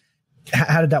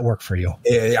how did that work for you?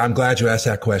 I'm glad you asked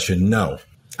that question. No.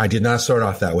 I did not start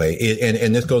off that way.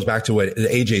 And this goes back to what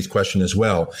AJ's question as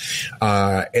well.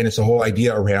 And it's the whole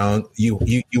idea around you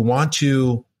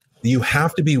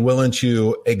have to be willing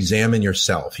to examine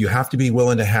yourself. You have to be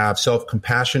willing to have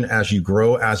self-compassion as you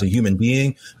grow as a human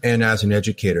being and as an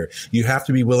educator. You have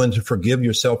to be willing to forgive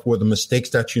yourself for the mistakes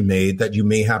that you made that you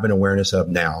may have an awareness of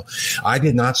now. I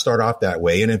did not start off that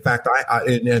way. And in fact,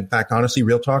 honestly,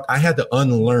 real talk, I had to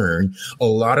unlearn a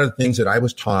lot of the things that I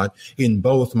was taught in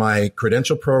both my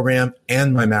credential program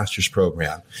and my master's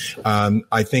program.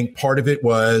 I think part of it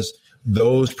was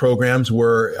those programs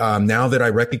were, now that I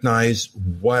recognize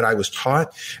what I was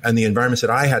taught and the environments that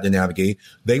I had to navigate,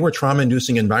 they were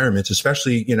trauma-inducing environments,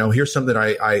 especially, here's something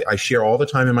that I share all the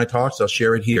time in my talks. I'll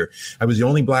share it here. I was the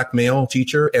only Black male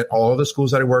teacher at all the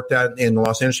schools that I worked at in the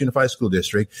Los Angeles Unified School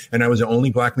District, and I was the only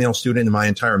Black male student in my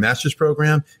entire master's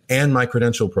program and my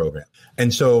credential program.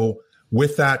 And so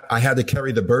with that, I had to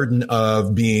carry the burden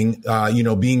of giving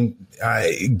the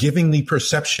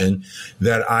perception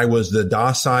that I was the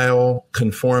docile,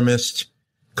 conformist,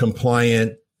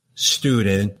 compliant,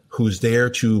 student who's there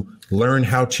to learn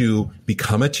how to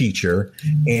become a teacher.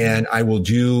 And I will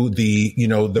do the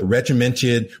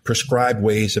regimented, prescribed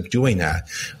ways of doing that.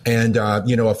 And,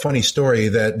 a funny story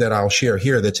that I'll share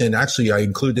here I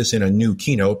include this in a new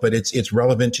keynote, but it's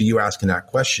relevant to you asking that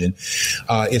question,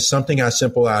 is something as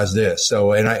simple as this.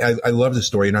 So, and I love the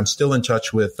story, and I'm still in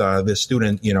touch with this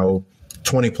student,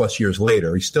 20 plus years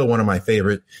later. He's still one of my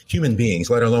favorite human beings,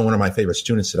 let alone one of my favorite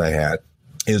students that I had.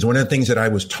 Is one of the things that I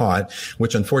was taught,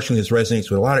 which unfortunately resonates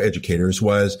with a lot of educators,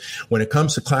 was when it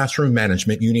comes to classroom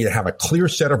management, you need to have a clear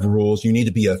set of rules. You need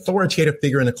to be an authoritative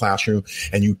figure in the classroom,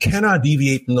 and you cannot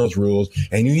deviate from those rules.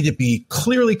 And you need to be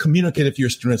clearly communicative to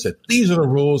your students that these are the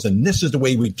rules and this is the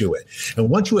way we do it. And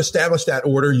once you establish that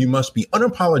order, you must be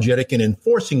unapologetic in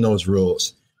enforcing those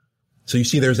rules. So you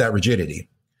see, there's that rigidity.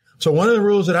 So one of the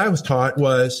rules that I was taught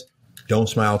was don't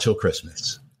smile till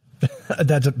Christmas.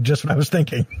 That's just what I was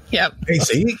thinking. Yep. Hey,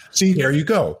 see, there you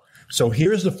go. So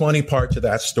here's the funny part to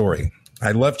that story.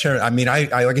 I love sharing. I mean, I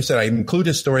like I said, I include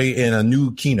this story in a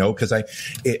new keynote because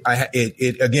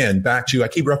again, I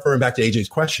keep referring back to AJ's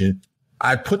question.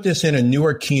 I put this in a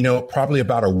newer keynote probably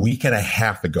about a week and a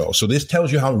half ago. So this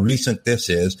tells you how recent this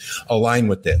is, aligned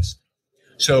with this.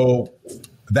 So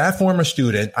that former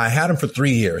student, I had him for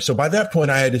 3 years. So by that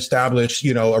point, I had established,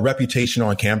 a reputation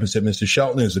on campus that Mr.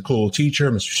 Shelton is a cool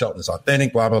teacher. Mr. Shelton is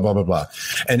authentic, blah, blah, blah, blah, blah.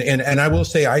 And I will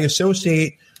say I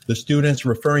associate the students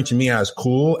referring to me as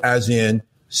cool, as in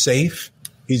safe.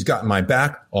 He's got my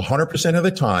back 100% of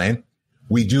the time.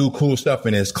 We do cool stuff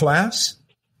in his class.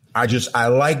 I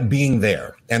like being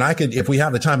there. And if we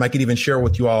have the time, I could even share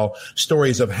with you all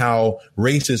stories of how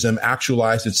racism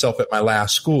actualized itself at my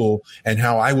last school and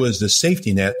how I was the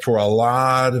safety net for a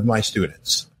lot of my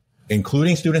students,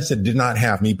 including students that did not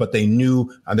have me, but they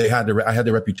knew I had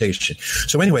the reputation.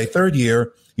 So anyway, third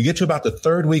year, you get to about the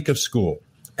third week of school.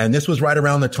 And this was right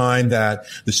around the time that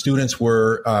the students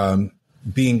were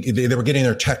they were getting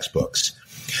their textbooks.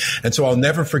 And so I'll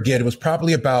never forget, it was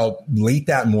probably about late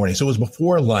that morning. So it was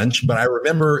before lunch, but I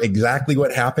remember exactly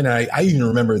what happened. I even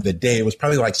remember the day. It was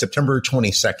probably like September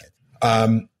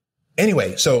 22nd.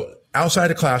 Anyway, so outside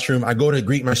the classroom, I go to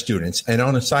greet my students. And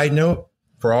on a side note,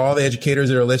 for all the educators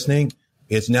that are listening,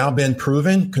 it's now been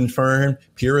proven, confirmed,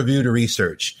 peer-reviewed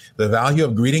research. The value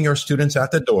of greeting your students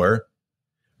at the door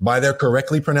by their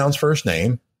correctly pronounced first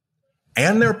name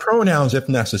and their pronouns if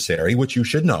necessary, which you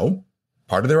should know,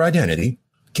 part of their identity,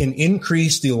 can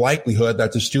increase the likelihood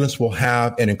that the students will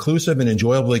have an inclusive and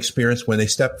enjoyable experience when they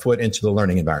step foot into the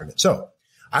learning environment. So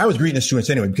I was greeting the students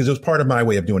anyway, because it was part of my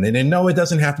way of doing it. And no, it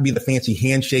doesn't have to be the fancy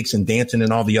handshakes and dancing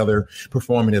and all the other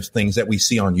performative things that we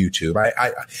see on YouTube.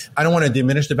 I don't want to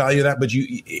diminish the value of that, but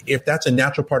if that's a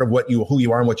natural part of who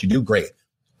you are and what you do, great.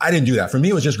 I didn't do that. For me,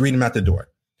 it was just greeting them at the door.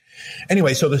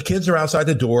 Anyway, so the kids are outside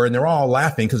the door and they're all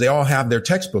laughing because they all have their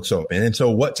textbooks open. And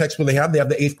so what textbook they have? They have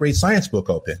the 8th grade science book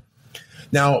open.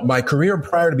 Now, my career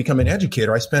prior to becoming an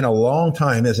educator, I spent a long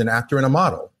time as an actor and a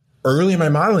model. Early in my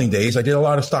modeling days, I did a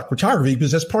lot of stock photography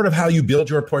because that's part of how you build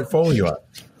your portfolio up.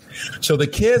 So the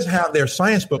kids have their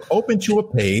science book open to a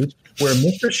page where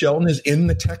Mr. Shelton is in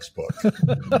the textbook.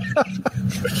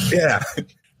 Yeah.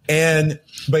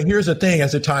 But here's the thing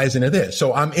as it ties into this.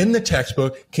 So I'm in the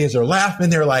textbook. Kids are laughing.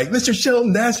 They're like, Mr.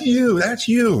 Shelton, that's you. That's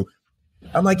you.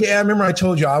 I'm like, yeah, I remember I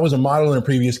told you I was a model in a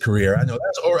previous career. I know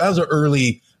that was an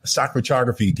early stock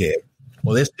photography gig.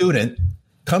 Well, this student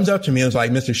comes up to me and was like,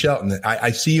 Mr. Shelton,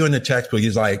 I see you in the textbook.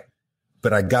 He's like,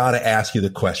 but I got to ask you the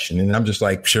question. And I'm just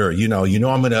like, sure, I'm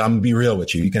going to be real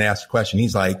with you. You can ask the question.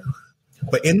 He's like,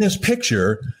 but in this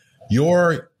picture,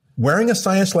 you're wearing a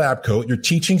science lab coat. You're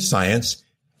teaching science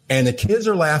and the kids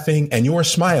are laughing and you're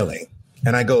smiling.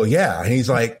 And I go, yeah. And he's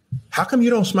like, how come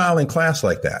you don't smile in class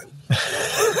like that?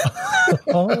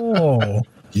 Oh,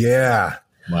 yeah.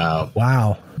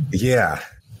 Wow. Yeah.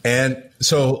 And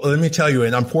so let me tell you,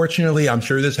 and unfortunately, I'm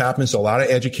sure this happens to a lot of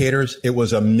educators. It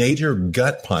was a major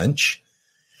gut punch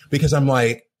because I'm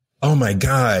like, oh my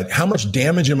God, how much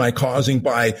damage am I causing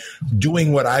by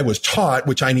doing what I was taught,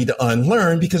 which I need to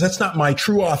unlearn because that's not my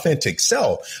true authentic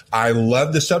self. I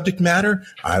love the subject matter.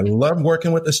 I love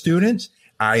working with the students.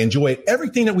 I enjoyed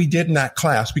everything that we did in that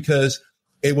class because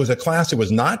it was a class that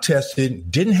was not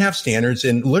tested, didn't have standards,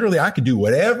 and literally I could do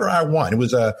whatever I want. It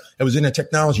was in a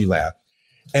technology lab.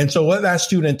 And so what that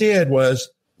student did was,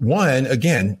 one,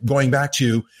 again, going back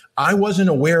to, I wasn't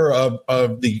aware of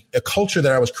the culture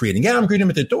that I was creating. Yeah, I'm greeting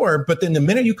them at the door, but then the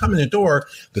minute you come in the door,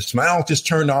 the smile just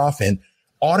turned off and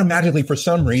automatically, for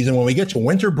some reason, when we get to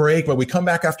winter break, when we come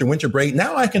back after winter break,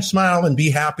 now I can smile and be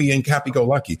happy and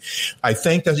happy-go-lucky. I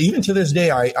think that even to this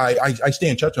day, I stay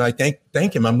in touch and I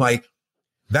thank him. I'm like,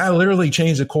 That literally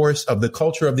changed the course of the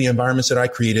culture of the environments that I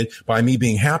created by me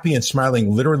being happy and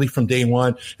smiling literally from day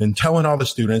one and telling all the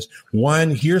students,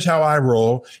 one, here's how I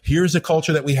roll. Here's the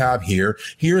culture that we have here.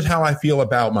 Here's how I feel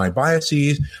about my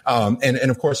biases. And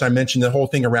of course, I mentioned the whole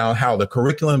thing around how the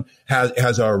curriculum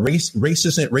has a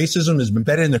racism is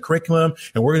embedded in the curriculum.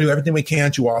 And we're going to do everything we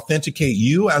can to authenticate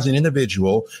you as an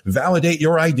individual, validate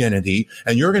your identity.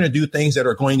 And you're going to do things that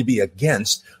are going to be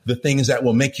against the things that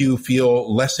will make you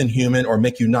feel less than human or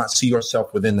make you not see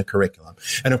yourself within the curriculum.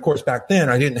 And of course, back then,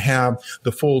 I didn't have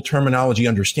the full terminology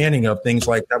understanding of things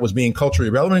like that was being culturally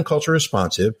relevant and culture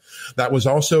responsive. That was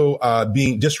also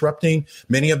disrupting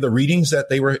many of the readings that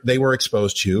they were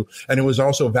exposed to. And it was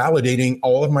also validating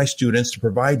all of my students to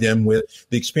provide them with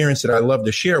the experience that I love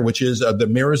to share, which is the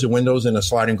mirrors, the windows, and the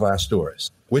sliding glass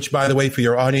doors. Which, by the way, for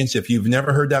your audience, if you've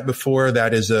never heard that before,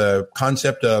 that is a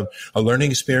concept of a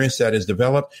learning experience that is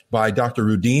developed by Dr.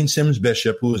 Rudine Sims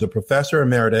Bishop, who is a professor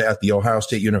emerita at The Ohio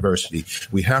State University.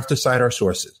 We have to cite our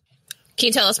sources. Can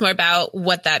you tell us more about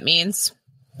what that means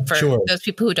for those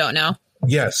people who don't know?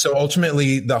 Yes. So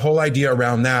ultimately, the whole idea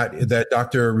around that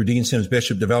Dr. Rudine Sims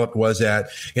Bishop developed was that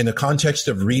in the context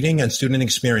of reading and student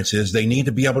experiences, they need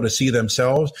to be able to see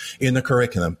themselves in the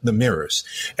curriculum, the mirrors.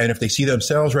 And if they see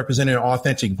themselves representing an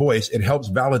authentic voice, it helps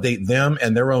validate them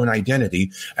and their own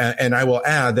identity. And I will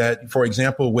add that, for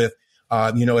example, with,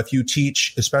 if you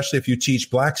teach, especially if you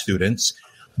teach Black students,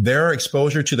 their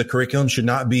exposure to the curriculum should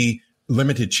not be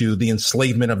limited to the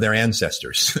enslavement of their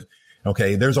ancestors.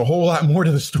 Okay, there's a whole lot more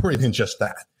to the story than just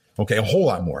that. Okay, a whole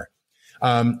lot more.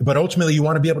 But ultimately, you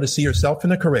want to be able to see yourself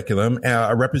in the curriculum,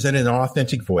 represented in an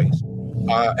authentic voice.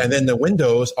 And then the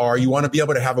windows are, you want to be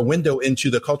able to have a window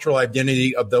into the cultural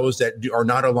identity of those that are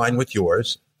not aligned with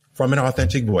yours from an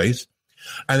authentic voice.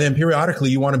 And then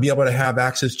periodically, you want to be able to have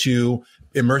access to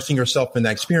immersing yourself in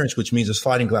that experience, which means a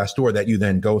sliding glass door that you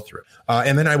then go through.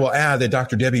 And then I will add that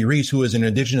Dr. Debbie Reese, who is an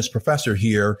indigenous professor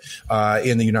here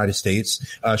in the United States,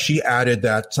 she added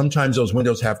that sometimes those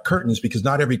windows have curtains because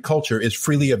not every culture is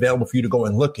freely available for you to go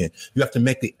and look in. You have to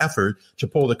make the effort to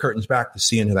pull the curtains back to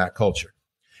see into that culture.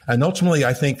 And ultimately,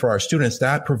 I think for our students,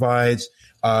 that provides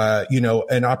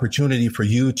an opportunity for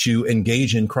you to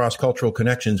engage in cross-cultural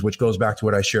connections, which goes back to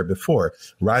what I shared before.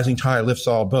 Rising tide lifts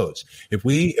all boats. If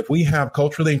we have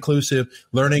culturally inclusive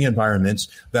learning environments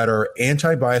that are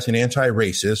anti-bias and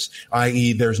anti-racist,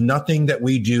 i.e. there's nothing that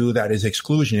we do that is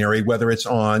exclusionary, whether it's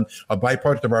on a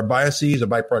byproduct of our biases, a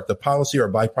byproduct of policy, or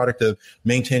a byproduct of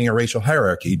maintaining a racial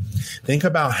hierarchy, think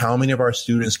about how many of our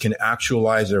students can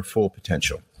actualize their full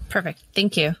potential. Perfect.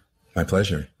 Thank you. My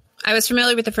pleasure. I was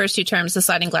familiar with the first two terms. The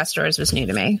sliding glass doors was new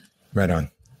to me. Right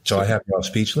on. So I have you all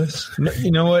speechless.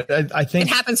 You know what? I think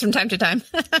it happens from time to time.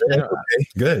 Okay,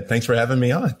 good. Thanks for having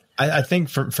me on. I think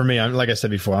for me, like I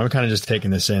said before, I'm kind of just taking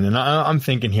this in, and I'm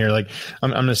thinking here, like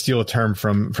I'm going to steal a term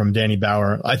from Danny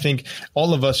Bauer. I think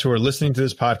all of us who are listening to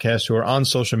this podcast, who are on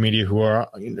social media, who are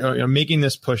making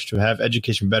this push to have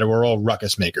education better, we're all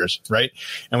ruckus makers, right?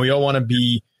 And we all want to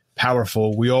be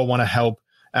powerful. We all want to help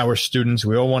our students.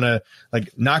 We all want to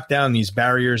knock down these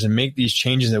barriers and make these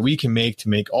changes that we can make to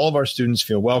make all of our students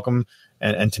feel welcome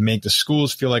and to make the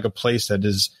schools feel like a place that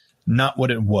is not what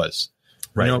it was.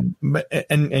 Right.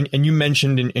 And you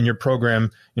mentioned in your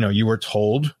program, you were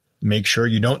told, make sure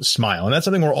you don't smile. And that's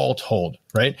something we're all told.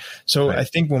 Right. So right. I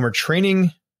think when we're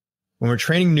training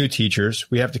new teachers,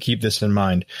 we have to keep this in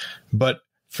mind. But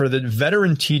for the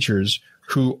veteran teachers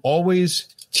who always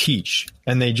teach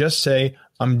and they just say,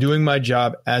 I'm doing my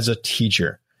job as a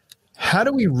teacher. How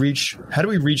do we reach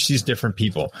these different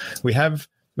people? We have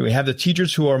the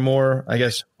teachers who are more, I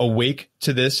guess, awake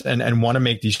to this and want to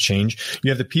make these change. You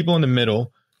have the people in the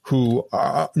middle who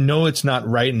know it's not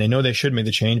right and they know they should make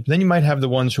the change. But then you might have the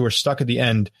ones who are stuck at the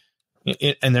end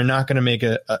and they're not going to make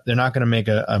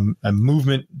a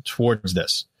movement towards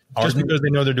this just because they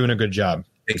know they're doing a good job.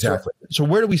 Exactly. So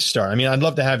where do we start? I mean, I'd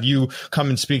love to have you come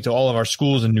and speak to all of our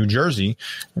schools in New Jersey.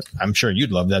 I'm sure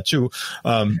you'd love that too.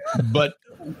 But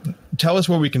tell us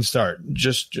where we can start.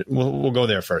 We'll go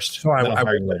there first. So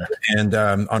and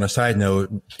on a side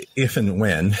note, if and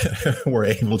when we're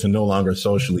able to no longer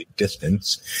socially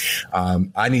distance,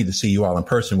 I need to see you all in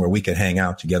person where we can hang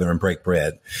out together and break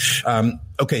bread.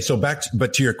 Okay. So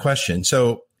but to your question.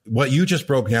 So what you just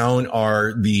broke down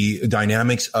are the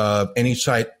dynamics of any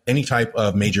type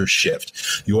of major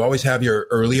shift. You always have your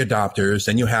early adopters,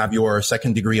 then you have your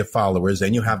second degree of followers,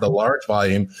 then you have the large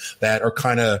volume that are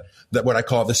kind of what I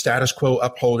call the status quo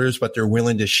upholders, but they're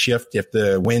willing to shift if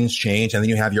the winds change. And then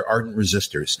you have your ardent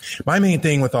resistors. My main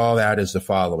thing with all that is the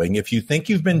following. If you think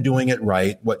you've been doing it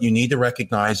right, what you need to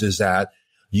recognize is that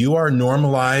you are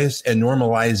normalized and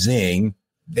normalizing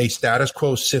a status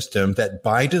quo system that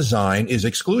by design is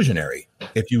exclusionary.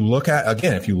 If you look at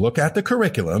the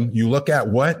curriculum, you look at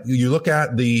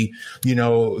the,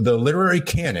 the literary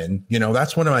canon,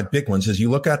 that's one of my big ones is you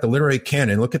look at the literary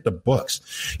canon, look at the books,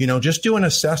 just do an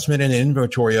assessment and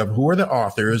inventory of who are the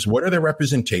authors, what are their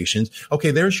representations.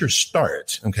 Okay, there's your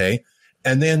start. Okay.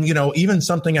 And then, even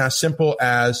something as simple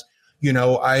as,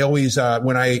 I always,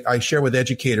 when I share with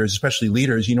educators, especially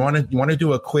leaders, you want to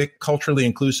do a quick culturally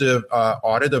inclusive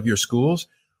audit of your schools.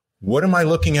 What am I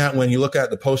looking at when you look at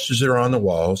the posters that are on the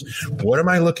walls? What am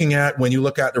I looking at when you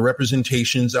look at the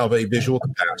representations of a visual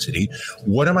capacity?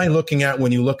 What am I looking at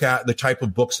when you look at the type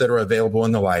of books that are available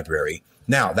in the library?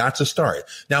 Now, that's a start.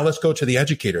 Now, let's go to the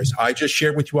educators. I just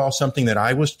shared with you all something that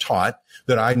I was taught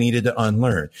that I needed to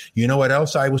unlearn. You know what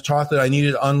else I was taught that I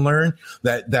needed to unlearn?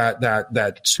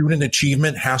 That student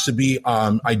achievement has to be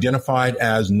identified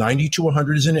as 90 to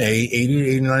 100 is an A, 80 to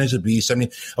 89 is a B,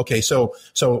 70. Okay, so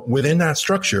within that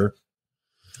structure,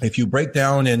 if you break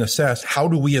down and assess, how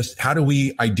do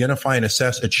we identify and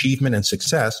assess achievement and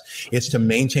success? It's to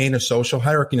maintain a social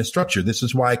hierarchy and a structure. This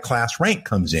is why class rank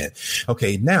comes in.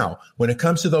 Okay. Now, when it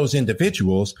comes to those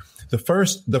individuals, the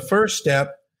first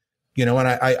step, and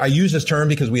I use this term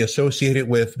because we associate it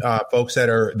with folks that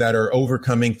are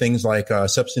overcoming things like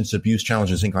substance abuse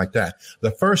challenges, things like that. The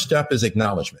first step is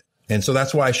acknowledgement. And so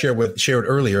that's why I shared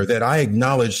earlier that I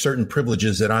acknowledge certain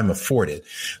privileges that I'm afforded.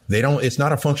 It's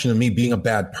not a function of me being a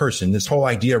bad person. This whole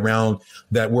idea around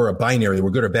that we're a binary,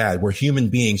 we're good or bad, we're human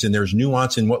beings and there's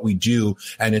nuance in what we do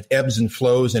and it ebbs and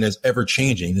flows and is ever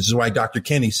changing. This is why Dr.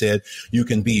 Kennedy said you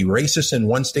can be racist in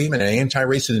one statement and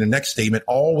anti-racist in the next statement,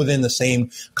 all within the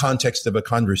same context of a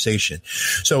conversation.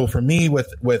 So for me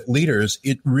with leaders,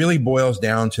 it really boils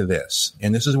down to this.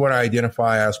 And this is what I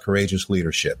identify as courageous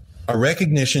leadership. A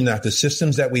recognition that the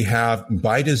systems that we have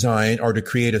by design are to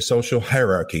create a social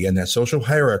hierarchy, and that social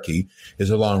hierarchy is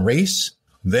along race,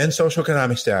 then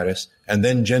socioeconomic status, and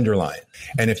then gender line.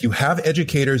 And if you have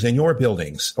educators in your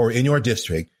buildings or in your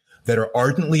district that are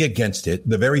ardently against it,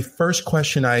 the very first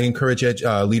question I encourage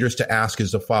leaders to ask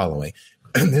is the following.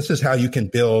 This is how you can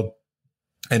build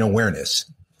an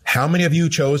awareness. How many of you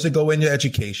chose to go into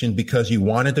education because you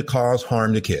wanted to cause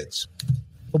harm to kids?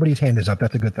 Nobody's hand is up.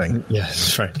 That's a good thing.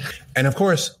 Yes, right. And of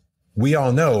course, we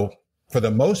all know, for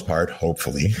the most part,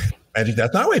 hopefully,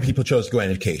 that's not why people chose to go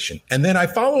into education. And then I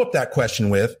follow up that question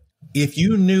with, if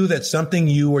you knew that something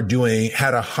you were doing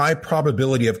had a high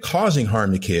probability of causing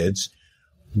harm to kids,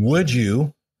 would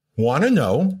you want to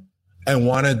know and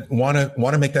want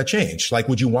to make that change? Like,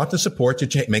 would you want the support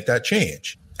to make that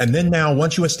change? And then now,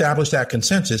 once you establish that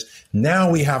consensus, now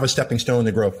we have a stepping stone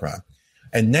to grow from.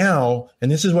 And now, and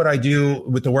this is what I do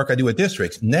with the work I do with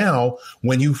districts. Now,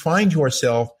 when you find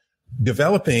yourself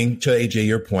developing, to AJ,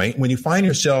 your point, when you find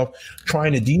yourself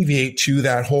trying to deviate to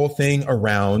that whole thing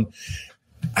around,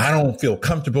 I don't feel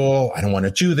comfortable, I don't want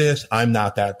to do this, I'm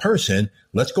not that person.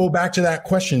 Let's go back to that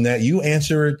question that you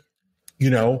answered,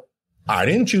 I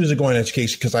didn't choose to go into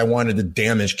education because I wanted to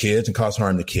damage kids and cause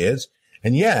harm to kids.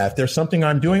 And yeah, if there's something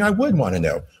I'm doing, I would want to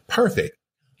know. Perfect.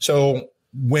 So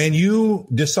when you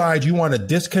decide you want to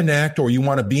disconnect or you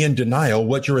want to be in denial,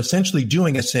 what you're essentially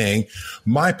doing is saying,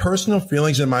 my personal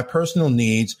feelings and my personal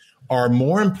needs are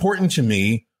more important to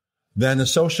me than the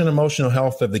social and emotional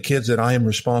health of the kids that I am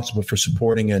responsible for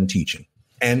supporting and teaching.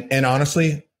 And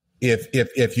honestly,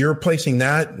 if you're placing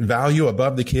that value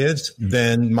above the kids,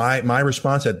 then my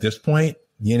response at this point,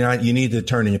 you need to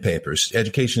turn in your papers.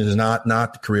 Education is not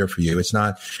the career for you. It's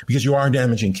not, because you are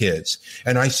damaging kids.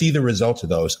 And I see the results of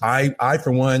those. I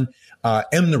for one,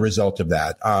 am the result of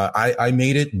that. I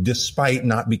made it despite,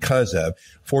 not because of.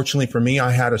 Fortunately for me,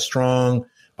 I had a strong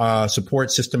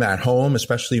support system at home,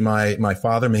 especially my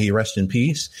father, may he rest in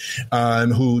peace,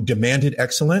 who demanded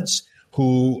excellence,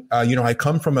 who, I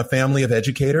come from a family of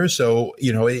educators. So,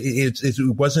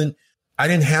 it wasn't, I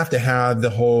didn't have to have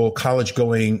the whole college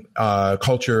going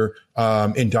culture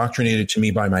indoctrinated to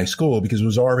me by my school, because it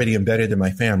was already embedded in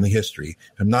my family history.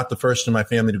 I'm not the first in my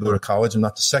family to go to college. I'm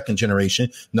not the second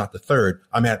generation, not the third.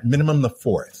 I'm at minimum the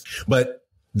fourth. But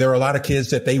there are a lot of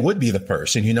kids that they would be the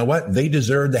first. And you know what? They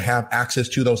deserve to have access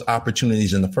to those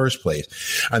opportunities in the first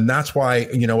place. And that's why,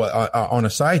 on a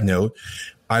side note,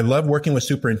 I love working with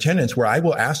superintendents, where I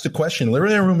will ask the question,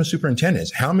 literally in a room of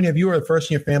superintendents, how many of you are the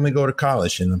first in your family to go to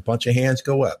college? And a bunch of hands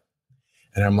go up.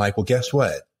 And I'm like, well, guess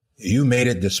what? You made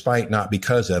it despite, not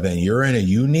because of, and you're in a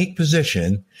unique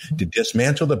position to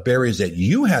dismantle the barriers that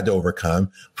you had to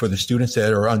overcome for the students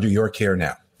that are under your care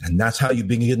now. And that's how you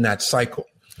begin that cycle.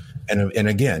 And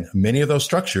again, many of those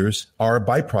structures are a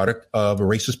byproduct of a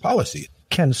racist policy.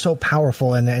 Ken, so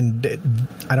powerful, and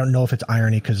I don't know if it's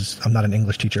irony because I'm not an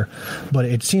English teacher, but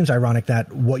it seems ironic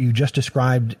that what you just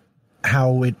described,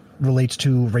 how it relates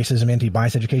to racism,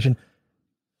 anti-bias education,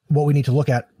 what we need to look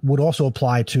at would also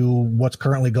apply to what's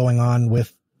currently going on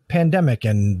with pandemic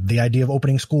and the idea of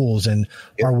opening schools. And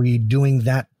are we doing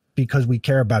that because we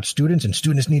care about students and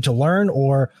students need to learn,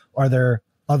 or are there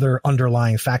other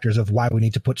underlying factors of why we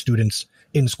need to put students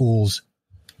in schools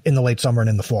in the late summer and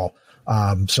in the fall?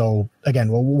 So again,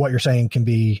 what you're saying can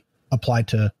be applied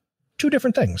to two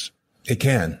different things. It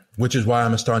can, which is why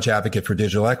I'm a staunch advocate for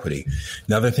digital equity.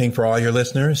 Another thing for all your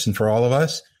listeners and for all of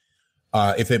us,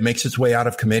 if it makes its way out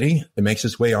of committee, it makes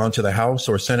its way onto the House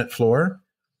or Senate floor.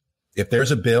 If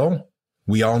there's a bill,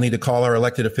 we all need to call our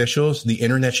elected officials. The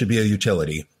internet should be a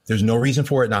utility. There's no reason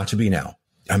for it not to be now.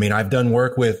 I mean, I've done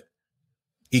work with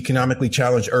economically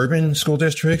challenged urban school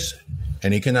districts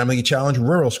and economically challenged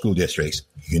rural school districts.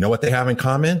 You know what they have in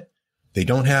common? They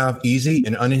don't have easy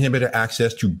and uninhibited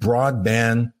access to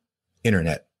broadband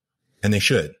internet, and they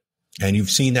should. And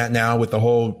you've seen that now with the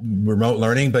whole remote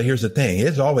learning. But here's the thing.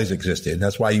 It's always existed.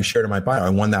 That's why you shared in my bio. I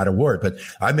won that award. But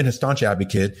I've been a staunch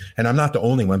advocate, and I'm not the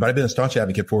only one, but I've been a staunch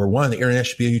advocate for, one, the internet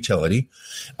should be a utility.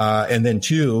 And then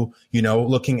two,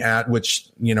 looking at which,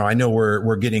 I know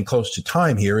we're getting close to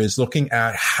time here, is looking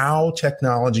at how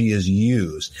technology is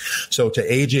used. So to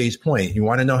AJ's point, you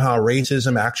want to know how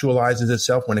racism actualizes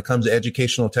itself when it comes to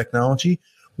educational technology?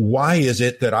 Why is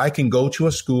it that I can go to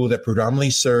a school that predominantly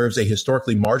serves a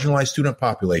historically marginalized student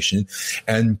population,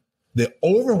 and the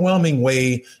overwhelming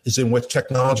way is in which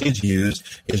technology is used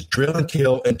is drill and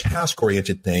kill and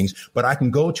task-oriented things, but I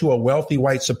can go to a wealthy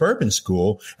white suburban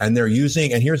school and they're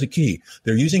using, and here's the key,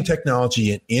 they're using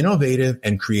technology in innovative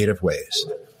and creative ways.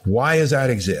 Why does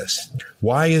that exist?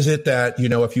 Why is it that,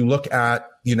 if you look at,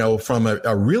 from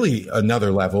a really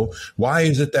another level, why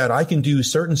is it that I can do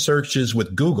certain searches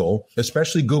with Google,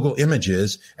 especially Google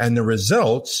Images, and the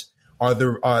results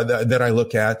that I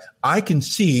look at, I can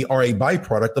see are a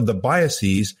byproduct of the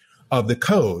biases of the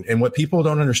code. And what people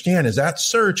don't understand is that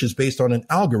search is based on an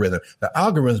algorithm. The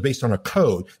algorithm is based on a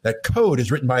code. That code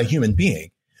is written by a human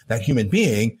being. That human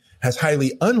being has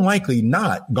highly unlikely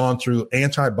not gone through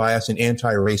anti-bias and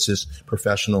anti-racist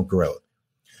professional growth.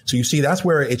 So you see, that's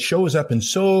where it shows up in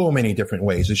so many different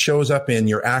ways. It shows up in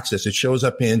your access. It shows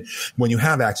up in when you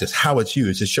have access, how it's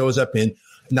used. It shows up in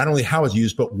not only how it's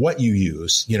used, but what you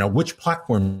use, which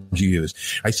platforms you use.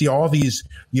 I see all these,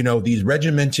 these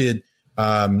regimented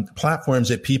platforms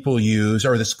that people use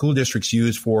or the school districts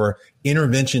use for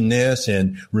intervention this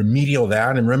and remedial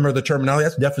that. And remember the terminology,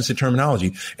 that's deficit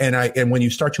terminology. And when you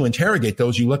start to interrogate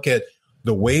those, you look at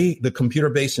the way the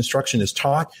computer-based instruction is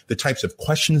taught, the types of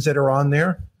questions that are on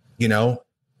there,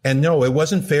 and no, it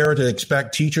wasn't fair to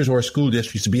expect teachers or school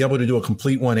districts to be able to do a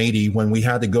complete 180 when we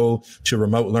had to go to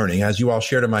remote learning. As you all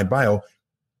shared in my bio,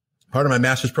 part of my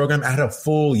master's program, I had a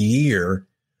full year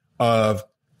of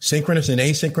synchronous and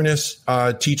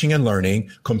asynchronous teaching and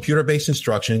learning, computer-based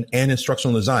instruction, and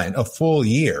instructional design, a full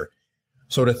year.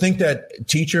 So to think that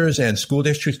teachers and school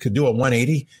districts could do a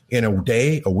 180 in a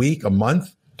day, a week, a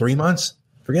month, 3 months,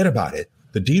 forget about it.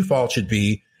 The default should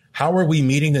be, how are we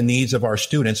meeting the needs of our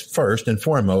students first and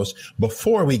foremost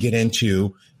before we get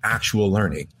into actual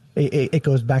learning? It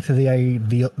goes back to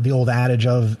the old adage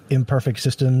of imperfect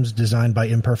systems designed by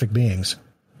imperfect beings.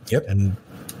 Yep. And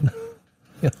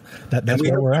that's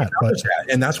where we're at.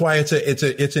 And that's why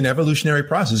it's an evolutionary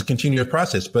process, a continuous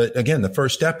process. But again, the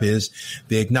first step is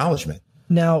the acknowledgement.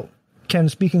 Now, Ken,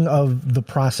 speaking of the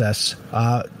process,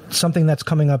 something that's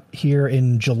coming up here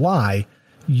in July,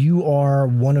 you are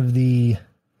one of the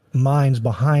minds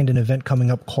behind an event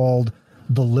coming up called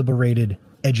The Liberated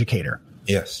Educator.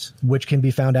 Yes. Which can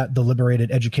be found at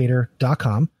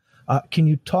theliberatededucator.com. Can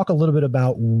you talk a little bit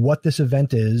about what this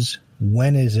event is?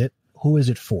 When is it? Who is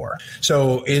it for?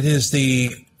 So it is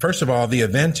first of all, the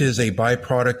event is a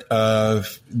byproduct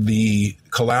of the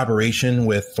collaboration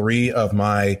with three of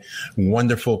my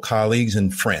wonderful colleagues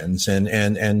and friends.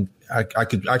 And I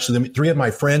could actually, three of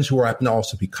my friends who happen to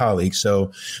also be colleagues.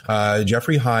 So,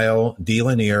 Jeffrey Heil, Dee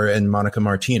Lanier, and Monica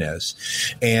Martinez.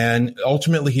 And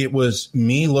ultimately it was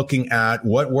me looking at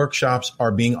what workshops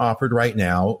are being offered right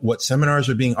now, what seminars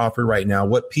are being offered right now,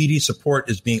 what PD support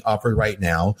is being offered right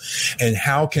now, and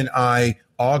how can I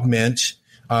augment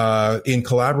in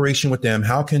collaboration with them,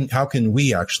 how can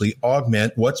we actually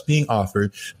augment what's being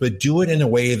offered, but do it in a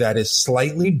way that is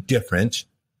slightly different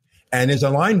and is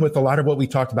aligned with a lot of what we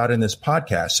talked about in this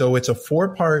podcast. So it's a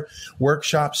 4-part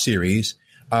workshop series,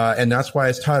 and that's why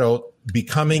it's titled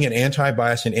Becoming an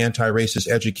Anti-Bias and Anti-Racist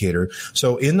Educator.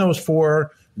 So in those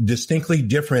 4 distinctly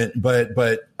different, but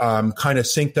kind of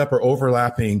synced up or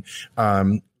overlapping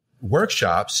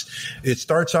workshops. It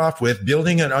starts off with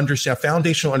building a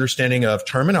foundational understanding of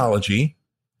terminology,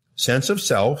 sense of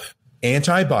self,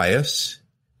 anti-bias,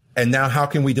 and now how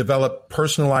can we develop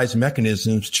personalized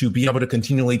mechanisms to be able to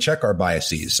continually check our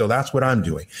biases? So that's what I'm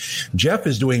doing. Jeff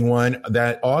is doing one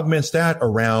that augments that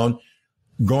around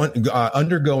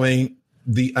undergoing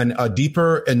a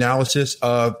deeper analysis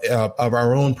of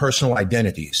our own personal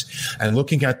identities and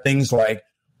looking at things like,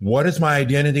 what is my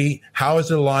identity? How is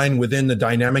it aligned within the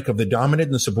dynamic of the dominant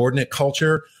and the subordinate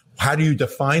culture? How do you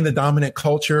define the dominant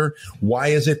culture? Why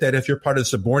is it that if you're part of the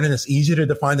subordinate, it's easy to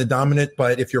define the dominant,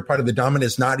 but if you're part of the dominant,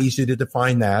 it's not easy to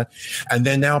define that? And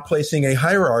then now placing a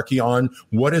hierarchy on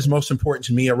what is most important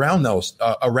to me around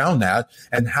that,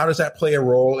 and how does that play a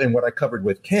role in what I covered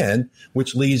with Ken,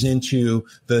 which leads into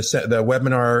the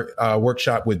webinar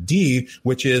workshop with Dee,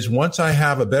 which is once I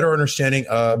have a better understanding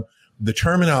of the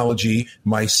terminology,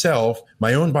 myself,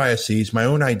 my own biases, my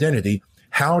own identity,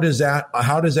 how does that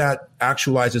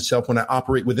actualize itself when I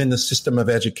operate within the system of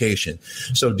education?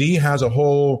 So Dee has a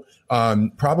whole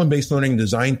problem-based learning,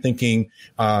 design thinking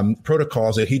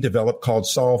protocols that he developed called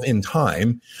Solve in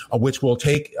Time, which will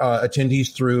take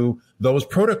attendees through those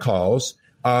protocols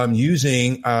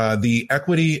using the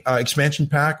Equity Expansion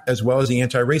Pack as well as the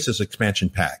Anti-Racist Expansion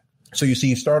Pack. So you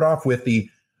start off with the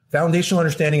foundational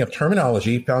understanding of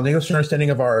terminology, foundational understanding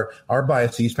of our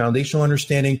biases, foundational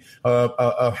understanding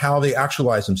of how they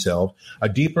actualize themselves, a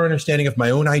deeper understanding of my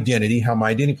own identity, how my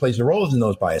identity plays a role in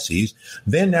those biases,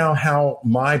 then now how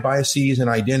my biases and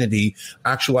identity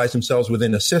actualize themselves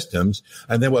within the systems.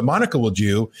 And then what Monica will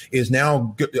do is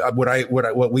now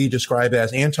what we describe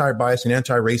as anti-bias and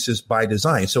anti-racist by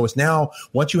design. So it's now,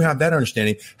 once you have that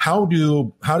understanding, how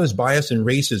does bias and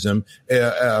racism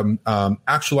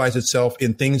actualize itself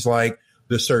in things like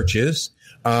the searches?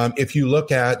 If you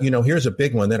look at, here's a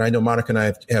big one that I know Monica and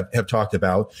I have talked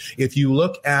about. If you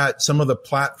look at some of the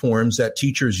platforms that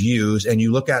teachers use and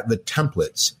you look at the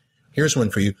templates, here's one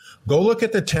for you. Go look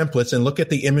at the templates and look at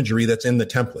the imagery that's in the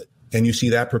template. And you see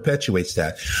that perpetuates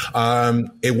that.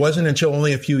 It wasn't until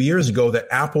only a few years ago that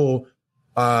Apple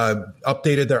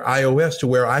updated their iOS to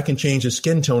where I can change the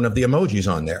skin tone of the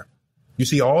emojis on there. You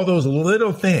see all those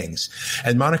little things.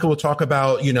 And Monica will talk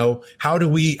about, how do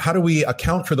we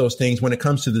account for those things when it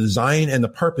comes to the design and the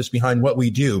purpose behind what we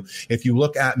do? If you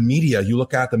look at media, you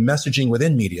look at the messaging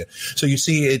within media. So you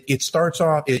see it starts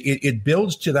off, it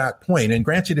builds to that point. And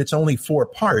granted, it's only 4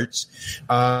 parts.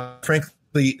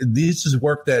 Frankly, this is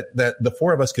work that the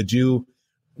 4 of us could do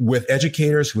with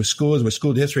educators, with schools, with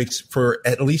school districts for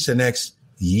at least the next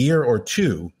year or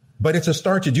 2. But it's a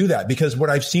start to do that, because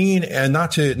what I've seen, and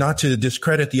not to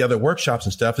discredit the other workshops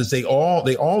and stuff, is they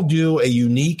all do a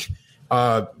unique,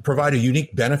 provide a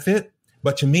unique benefit.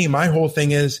 But to me, my whole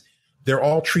thing is they're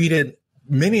all treated,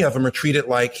 many of them are treated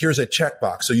like, here's a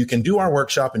checkbox. So you can do our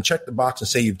workshop and check the box and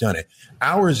say you've done it.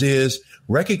 Ours is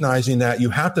recognizing that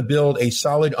you have to build a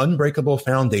solid, unbreakable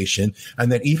foundation,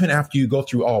 and that even after you go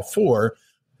through all 4,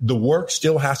 the work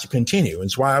still has to continue. And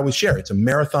it's why I always share it's a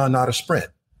marathon, not a sprint.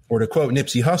 Or to quote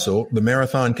Nipsey Hussle, the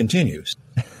marathon continues.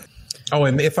 Oh,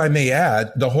 and if I may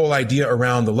add, the whole idea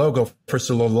around the logo, first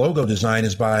of all, the logo design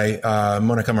is by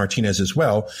Monica Martinez as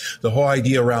well. The whole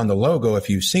idea around the logo, if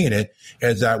you've seen it,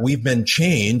 is that we've been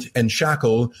chained and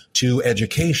shackled to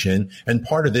education. And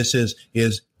part of this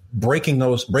is breaking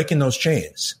those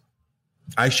chains.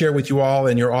 I share with you all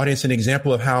and your audience an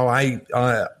example of how I,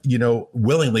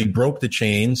 willingly broke the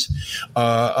chains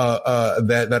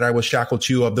that I was shackled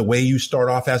to, of the way you start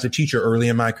off as a teacher early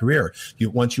in my career.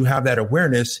 Once you have that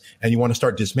awareness and you want to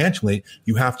start dismantling,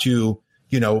 you have to,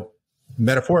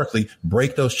 metaphorically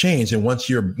break those chains. And once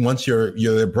you're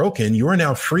broken, you are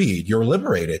now freed. You're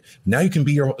liberated. Now you can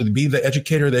be the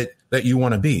educator that you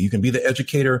want to be. You can be the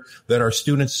educator that our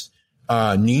students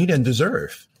need and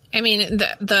deserve. I mean,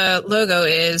 the logo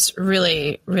is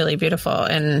really, really beautiful.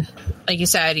 And like you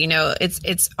said,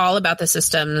 it's all about the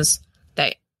systems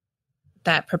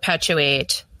that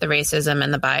perpetuate the racism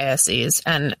and the biases,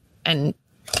 and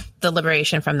the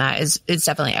liberation from that is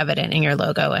definitely evident in your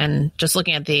logo. And just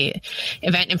looking at the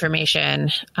event information,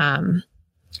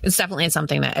 it's definitely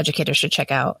something that educators should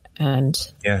check out and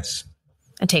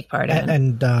take part in.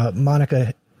 And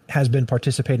Monica has been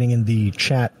participating in the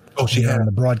chat. Oh, she had on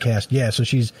the broadcast. Yeah. So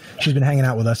she's been hanging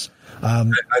out with us. I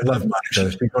love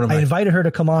Monica. I invited her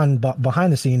to come on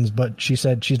behind the scenes, but she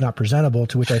said she's not presentable,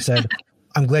 to which I said,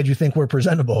 I'm glad you think we're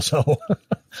presentable. So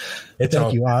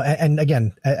thank you. And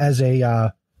again, as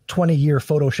a 20-year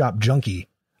Photoshop junkie,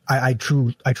 I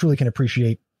truly can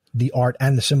appreciate the art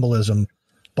and the symbolism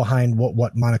behind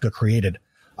what Monica created.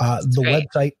 The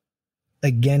website,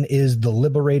 again, is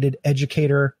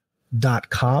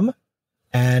theliberatededucator.com.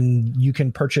 And you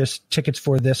can purchase tickets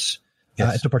for this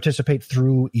to participate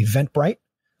through Eventbrite.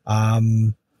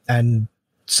 And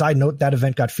side note, that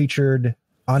event got featured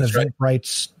on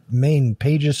Eventbrite's main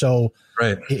pages. So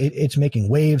it's making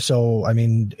waves. So, I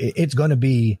mean, it's going to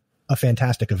be a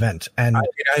fantastic event. And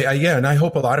and I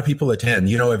hope a lot of people attend.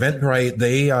 You know, Eventbrite,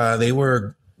 they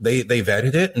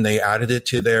vetted it and they added it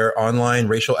to their online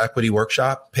racial equity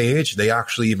workshop page. They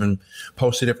actually even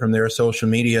posted it from their social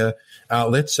media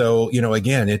outlets. So, you know,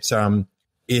 again, it's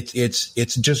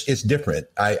different.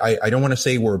 I don't want to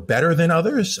say we're better than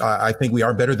others. I think we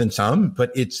are better than some,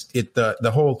 but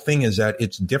the whole thing is that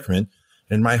it's different.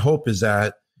 And my hope is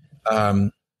that,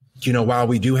 you know, while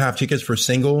we do have tickets for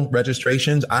single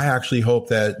registrations, I actually hope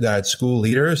that school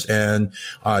leaders and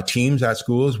teams at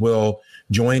schools will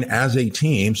join as a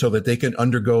team so that they can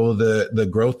undergo the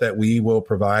growth that we will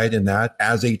provide in that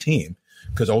as a team.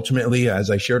 Because ultimately, as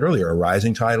I shared earlier, a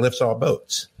rising tide lifts all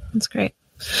boats. That's great.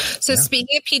 So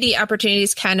speaking of PD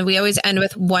opportunities, Ken, we always end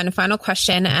with one final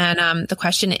question. And the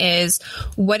question is,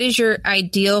 what is your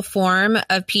ideal form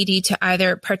of PD to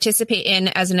either participate in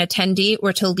as an attendee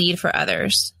or to lead for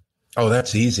others? Oh,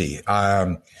 that's easy.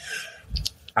 I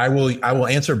will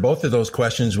answer both of those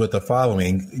questions with the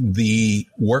following. The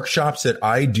workshops that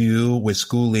I do with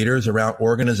school leaders around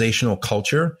organizational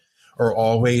culture are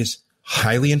always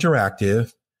highly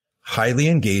interactive, highly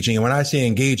engaging. And when I say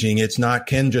engaging, it's not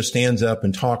Ken just stands up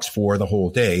and talks for the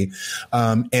whole day.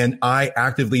 And I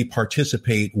actively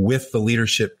participate with the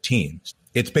leadership teams.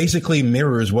 It basically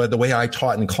mirrors the way I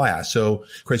taught in class. So,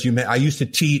 Chris, I used to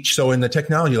teach. So in the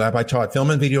technology lab, I taught film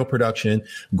and video production,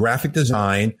 graphic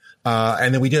design,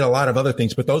 and then we did a lot of other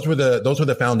things. But those were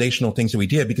the foundational things that we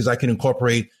did because I can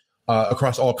incorporate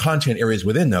across all content areas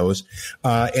within those.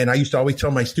 And I used to always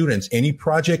tell my students, any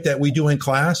project that we do in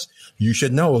class, you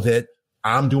should know that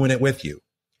I'm doing it with you.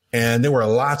 And there were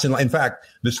lots. In fact,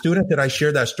 the student that I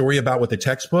shared that story about with the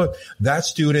textbook, that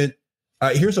student,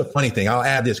 here's a funny thing. I'll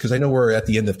add this because I know we're at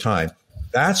the end of time.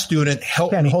 That student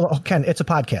helped me. Hold on, Ken, it's a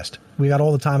podcast. We got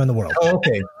all the time in the world. Oh,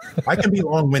 okay. I can be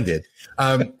long-winded.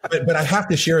 But I have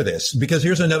to share this because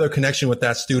here's another connection with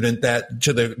that student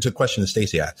to the question that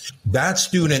Stacy asked. That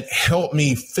student helped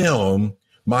me film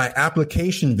my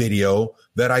application video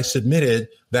that I submitted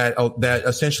that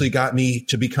essentially got me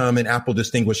to become an Apple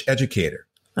Distinguished Educator.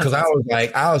 Because I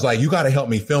was like, you got to help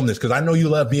me film this because I know you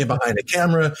love being behind the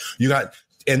camera.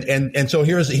 And so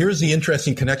here's the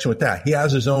interesting connection with that. He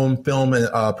has his own film and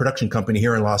production company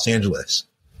here in Los Angeles.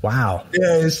 Wow.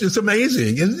 Yeah, it's just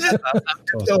amazing, isn't it?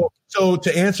 So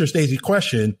to answer Stacey's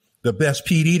question, the best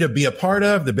PD to be a part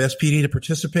of, the best PD to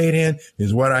participate in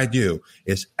is what I do.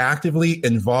 It's actively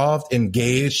involved,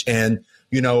 engaged, and,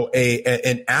 you know,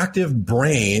 an active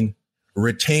brain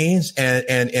retains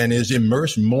and is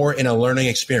immersed more in a learning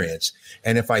experience.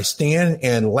 And if I stand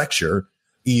and lecture,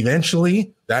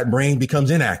 eventually that brain becomes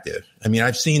inactive. I mean,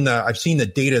 I've seen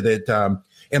the data that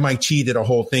MIT did a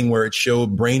whole thing where it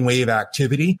showed brainwave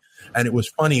activity, and it was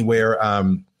funny where I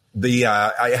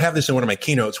have this in one of my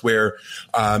keynotes where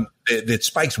it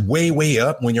spikes way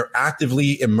up when you're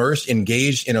actively immersed,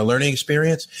 engaged in a learning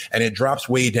experience, and it drops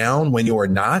way down when you are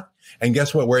not. And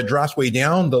guess what? Where it drops way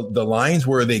down, the lines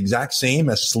were the exact same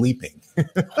as sleeping.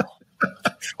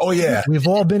 Oh, yeah. We've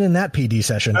all been in that PD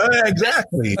session.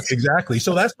 Exactly.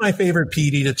 So that's my favorite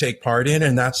PD to take part in.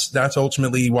 And that's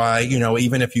ultimately why, you know,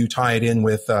 even if you tie it in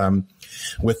with the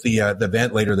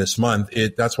event later this month,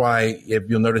 that's why, if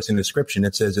you'll notice in the description,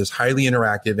 it says it's highly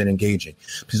interactive and engaging,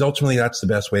 because ultimately that's the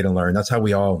best way to learn. That's how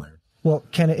we all learn. Well,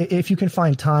 Ken, if you can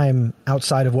find time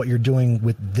outside of what you're doing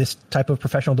with this type of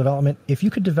professional development, if you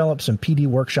could develop some PD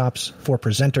workshops for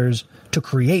presenters to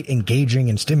create engaging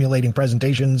and stimulating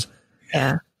presentations,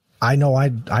 yeah, I know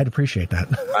I'd appreciate that.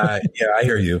 Yeah, I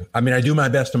hear you. I mean, I do my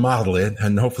best to model it,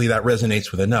 and hopefully that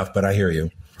resonates with enough, but I hear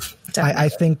you. I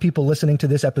think people listening to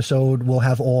this episode will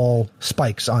have all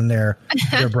spikes on their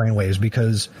brainwaves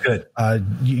because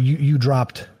you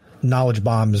dropped knowledge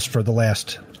bombs for the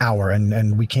last hour,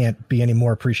 and we can't be any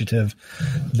more appreciative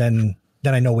than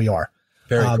I know we are.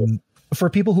 Very cool. For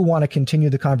people who want to continue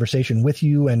the conversation with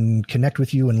you and connect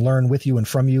with you and learn with you and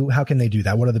from you, how can they do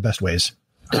that? What are the best ways?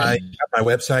 I have my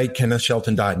website,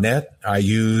 kennethshelton.net. I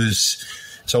use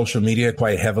social media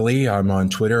quite heavily. I'm on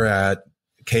Twitter at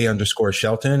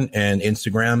K_Shelton and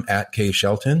Instagram at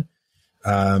 @KShelton.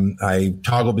 I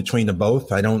toggle between the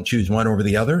both. I don't choose one over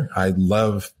the other. I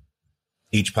love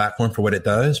each platform for what it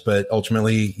does, but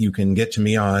ultimately you can get to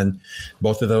me on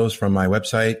both of those from my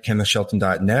website,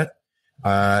 kennethshelton.net.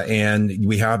 And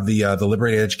we have the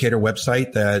Liberated Educator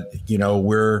website that, you know,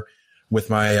 we're with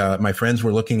my friends,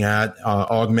 we're looking at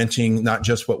augmenting not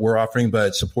just what we're offering,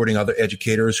 but supporting other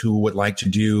educators who would like to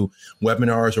do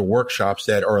webinars or workshops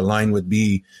that are aligned with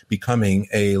becoming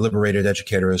a liberated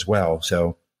educator as well.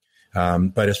 So,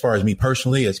 but as far as me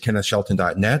personally, it's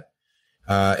kennethshelton.net.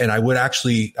 And I would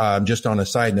actually, just on a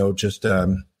side note, just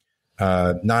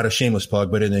not a shameless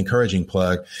plug, but an encouraging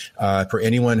plug, for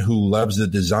anyone who loves the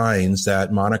designs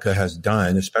that Monica has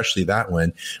done, especially that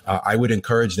one. I would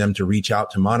encourage them to reach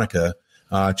out to Monica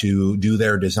to do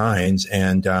their designs.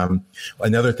 And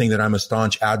another thing that I'm a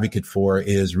staunch advocate for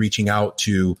is reaching out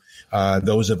to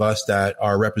those of us that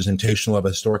are representational of a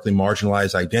historically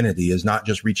marginalized identity, is not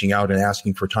just reaching out and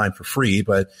asking for time for free,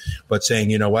 but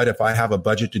saying, you know what, if I have a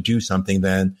budget to do something,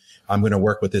 then I'm going to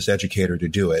work with this educator to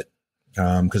do it.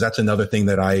 Because that's another thing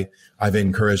that I've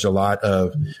encouraged a lot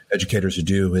of educators to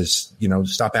do is, you know,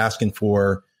 stop asking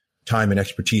for time and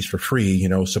expertise for free, you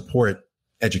know, support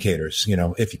educators, you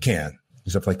know, if you can,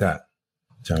 stuff like that.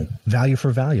 So value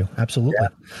for value. Absolutely.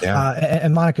 Yeah.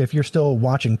 And Monica, if you're still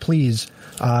watching, please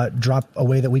drop a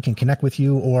way that we can connect with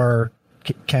you, or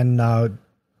can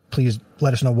please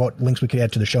let us know what links we could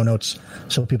add to the show notes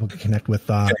so people can connect with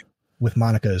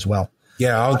Monica as well.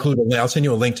 Yeah, I'll send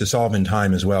you a link to Solve in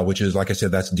Time as well, which is, like I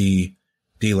said, that's D.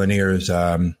 Lanier's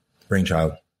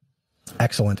brainchild.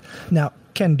 Excellent. Now,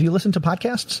 Ken, do you listen to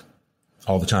podcasts?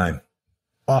 All the time.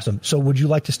 Awesome. So would you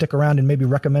like to stick around and maybe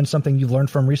recommend something you've learned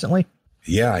from recently?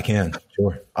 Yeah, I can.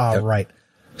 Sure. All right.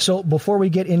 So before we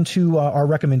get into our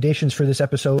recommendations for this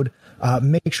episode,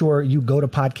 make sure you go to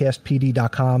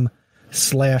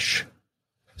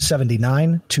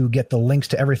podcastpd.com/79 to get the links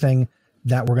to everything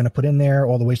that we're going to put in there,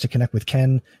 all the ways to connect with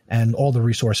Ken and all the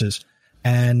resources.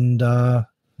 And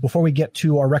before we get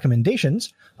to our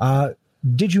recommendations,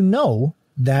 did you know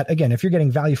that, again, if you're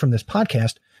getting value from this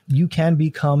podcast, you can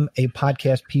become a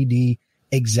Podcast PD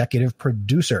executive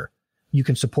producer. You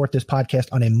can support this podcast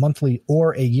on a monthly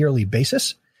or a yearly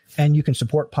basis, and you can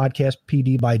support Podcast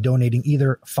PD by donating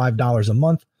either $5 a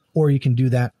month, or you can do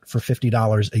that for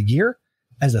 $50 a year.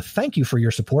 As a thank you for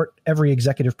your support, every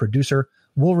executive producer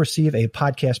will receive a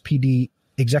Podcast PD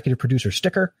executive producer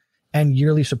sticker, and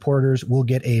yearly supporters will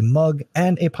get a mug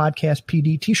and a Podcast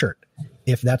PD t-shirt.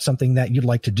 If that's something that you'd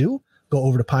like to do, go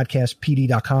over to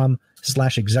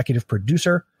podcastpd.com/executive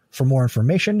producer for more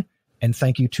information. And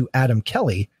thank you to Adam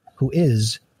Kelly, who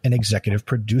is an executive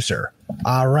producer.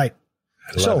 All right.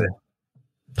 So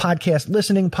podcast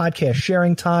listening, podcast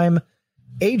sharing time.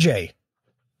 AJ,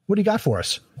 what do you got for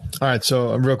us? All right.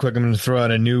 So real quick, I'm going to throw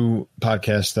out a new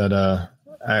podcast that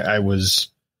I was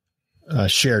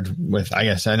shared with, I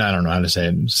guess, and I don't know how to say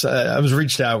it. So I was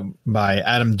reached out by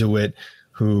Adam DeWitt,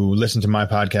 who listened to my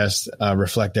podcast,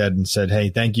 Reflect Ed, and said, hey,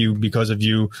 thank you. Because of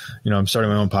you, I'm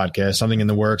starting my own podcast, something in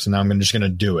the works, and now I'm just going to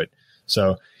do it.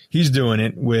 So he's doing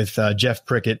it with Jeff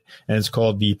Prickett, and it's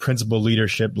called the Principal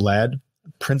Leadership Lab,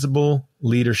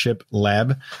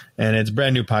 and it's a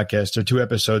brand new podcast. They're 2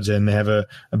 episodes in. They have a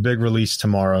big release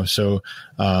tomorrow. So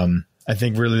I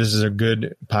think really this is a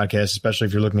good podcast, especially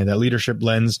if you're looking at that leadership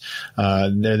lens.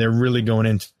 They're really going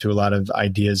into a lot of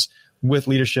ideas with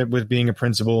leadership, with being a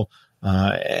principal.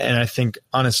 And I think,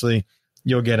 honestly,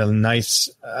 you'll get a nice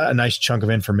chunk of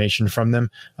information from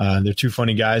them. They're 2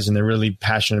 funny guys, and they're really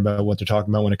passionate about what they're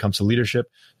talking about when it comes to leadership.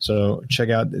 So check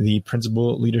out the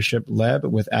Principal Leadership Lab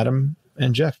with Adam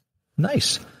and Jeff.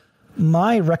 Nice.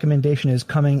 My recommendation is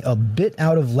coming a bit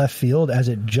out of left field, as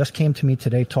it just came to me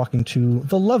today talking to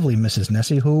the lovely Mrs.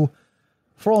 Nessie, who,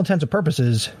 for all intents and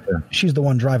purposes, she's the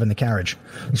one driving the carriage.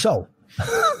 So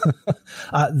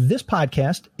this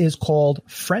podcast is called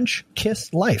French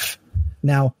Kiss Life.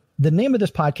 Now, the name of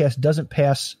this podcast doesn't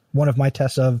pass one of my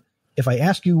tests of, if I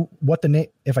ask you what the name,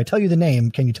 if I tell you the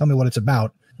name, can you tell me what it's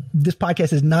about? This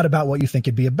podcast is not about what you think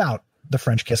it'd be about. The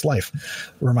French Kiss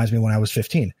Life. It reminds me when I was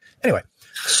 15. Anyway,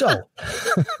 so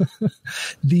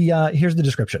here's the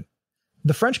description.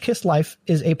 The French Kiss Life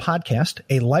is a podcast,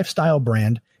 a lifestyle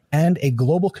brand, and a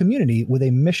global community with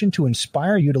a mission to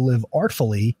inspire you to live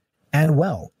artfully and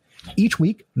well. Each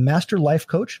week, master life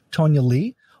coach Tonya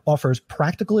Lee offers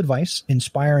practical advice,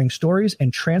 inspiring stories,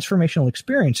 and transformational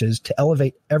experiences to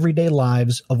elevate everyday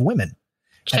lives of women.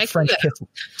 Check At French you out. Kiss.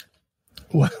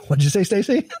 What did you say,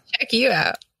 Stacey? Check you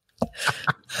out.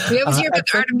 We always hear about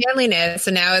the art of manliness,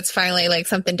 and now it's finally like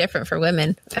something different for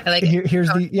women. I like it. Here's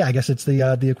I guess it's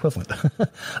the equivalent.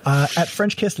 At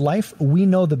French Kiss Life, we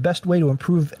know the best way to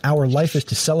improve our life is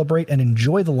to celebrate and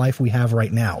enjoy the life we have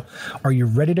right now. Are you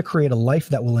ready to create a life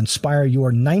that will inspire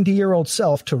your 90-year-old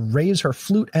self to raise her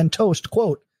flute and toast,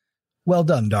 quote, well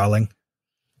done, darling.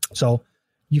 So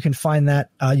you can find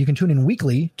that, you can tune in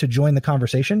weekly to join the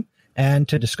conversation and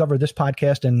to discover this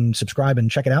podcast and subscribe and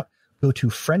check it out. go to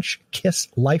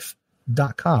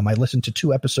FrenchKissLife.com. I listened to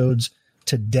 2 episodes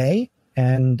today,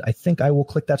 and I think I will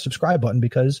click that subscribe button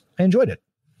because I enjoyed it.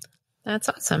 That's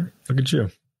awesome. Look at you.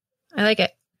 I like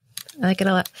it. I like it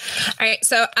a lot. All right.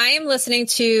 So I am listening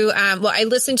to, I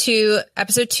listened to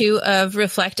episode 2 of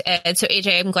Reflect Ed. So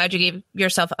AJ, I'm glad you gave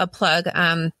yourself a plug.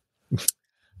 I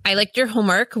liked your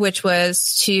homework, which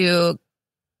was to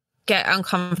get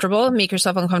uncomfortable, make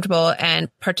yourself uncomfortable, and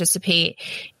participate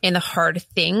in the hard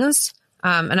things.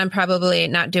 And I'm probably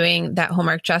not doing that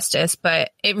homework justice,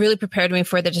 but it really prepared me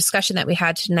for the discussion that we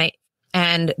had tonight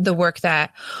and the work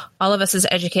that all of us as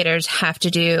educators have to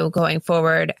do going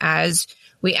forward as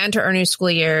we enter our new school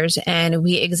years and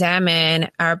we examine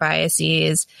our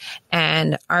biases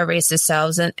and our racist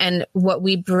selves and what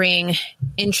we bring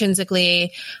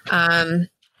intrinsically,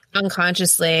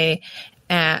 unconsciously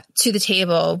to the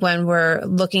table when we're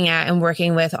looking at and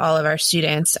working with all of our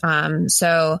students.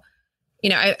 So, you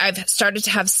know, I've started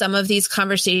to have some of these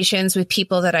conversations with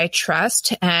people that I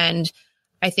trust. And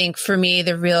I think for me,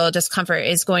 the real discomfort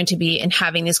is going to be in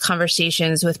having these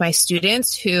conversations with my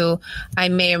students who I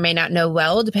may or may not know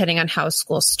well, depending on how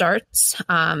school starts,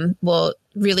 will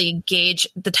really gauge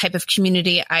the type of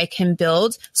community I can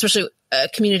build, especially a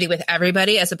community with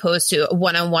everybody as opposed to a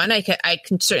one-on-one. I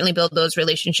can certainly build those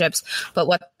relationships, but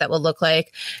what that will look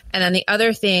like. And then the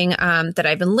other thing that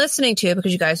I've been listening to,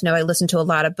 because you guys know I listen to a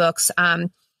lot of books,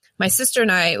 my sister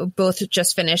and I both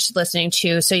just finished listening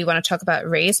to So You Want to Talk About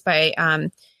Race by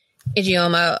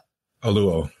Ijeoma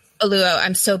Oluo.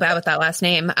 I'm so bad with that last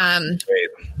name.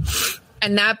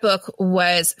 And that book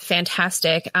was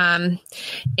fantastic.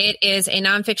 It is a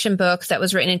nonfiction book that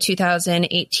was written in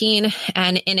 2018.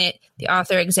 And in it, the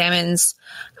author examines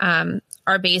our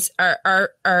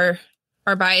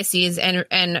biases and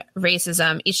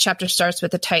racism. Each chapter starts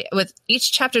with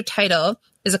each chapter title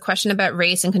is a question about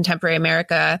race in contemporary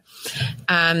America.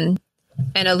 And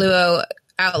Oluo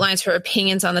outlines her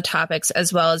opinions on the topics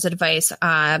as well as advice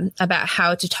about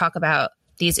how to talk about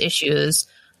these issues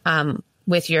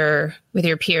with your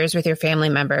peers, with your family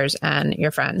members and your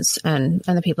friends and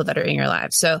the people that are in your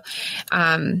lives. So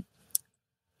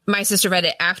my sister read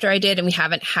it after I did, and we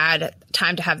haven't had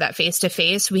time to have that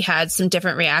face-to-face. We had some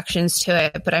different reactions to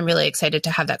it, but I'm really excited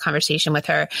to have that conversation with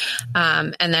her.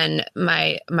 And then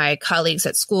my colleagues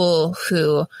at school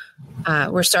who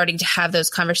we're starting to have those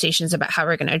conversations about how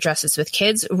we're going to address this with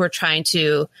kids. We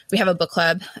have a book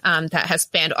club that has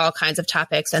spanned all kinds of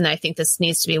topics, and I think this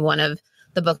needs to be one of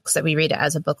the books that we read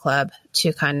as a book club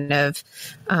to kind of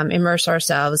immerse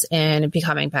ourselves in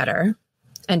becoming better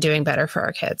and doing better for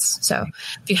our kids. So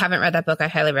if you haven't read that book, I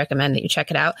highly recommend that you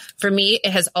check it out. For me, it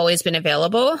has always been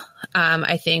available.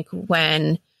 I think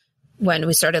when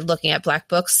we started looking at Black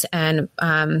books and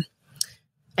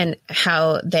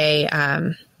how they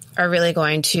are really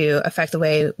going to affect the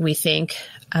way we think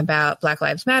about Black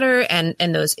Lives Matter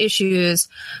and those issues,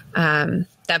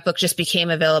 that book just became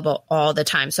available all the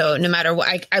time. So no matter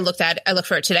what I look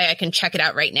for it today, I can check it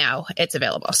out right now. It's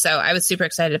available. So I was super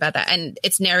excited about that. And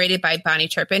it's narrated by Bonnie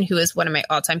Turpin, who is one of my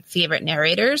all-time favorite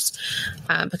narrators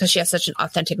because she has such an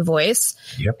authentic voice.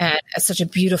 Yep. And such a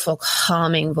beautiful,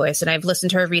 calming voice. And I've listened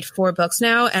to her read 4 books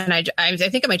now. And I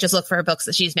think I might just look for her books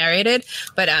that she's narrated.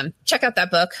 But check out that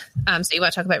book. So You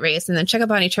Want to Talk About Race. And then check out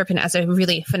Bonnie Turpin as a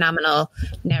really phenomenal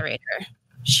narrator.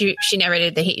 She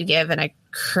narrated The Hate U Give, and I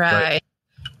cried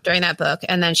during that book.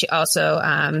 And then she also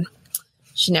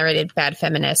she narrated Bad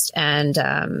Feminist and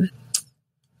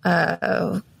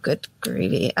good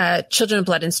gravy, Children of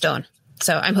Blood and Stone.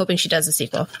 So I'm hoping she does a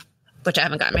sequel, which I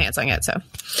haven't gotten my hands on yet. So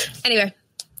anyway,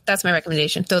 that's my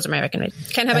recommendation. Those are my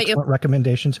recommendations. Ken, how about you?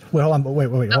 Recommendations. Well, hold on.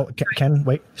 Wait. Oh, Ken,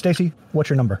 wait. Stacy, what's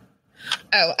your number?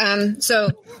 So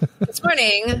this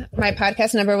morning, my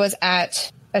podcast number was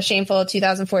at a shameful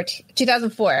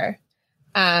 2004.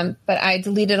 But I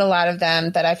deleted a lot of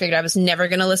them that I figured I was never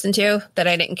going to listen to, that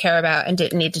I didn't care about and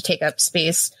didn't need to take up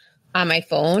space on my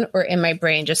phone or in my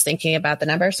brain just thinking about the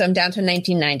number. So I'm down to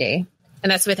 1990.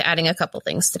 And that's with adding a couple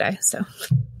things today. So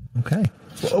okay.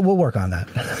 We'll work on that.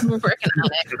 We're working on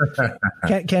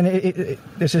it. Ken,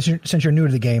 since you're new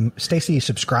to the game, Stacy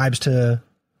subscribes to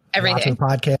everything, the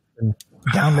podcast and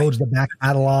downloads the back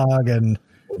catalog, and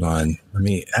hold on,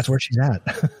 that's where she's at.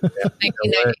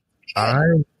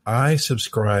 I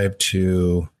subscribe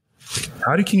to.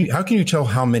 How can you tell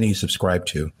how many you subscribe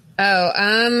to?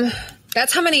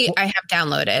 That's how many I have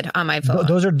downloaded on my phone.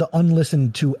 Those are the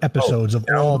unlistened to episodes of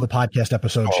all the podcast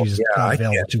episodes she's got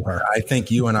available to her. I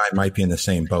think you and I might be in the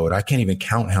same boat. I can't even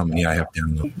count how many I have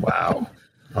downloaded. Wow.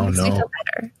 Oh no.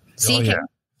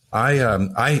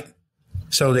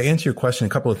 So to answer your question, a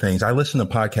couple of things. I listen to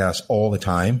podcasts all the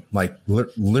time, like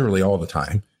literally all the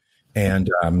time. And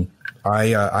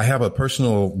I have a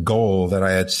personal goal that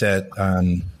I had set,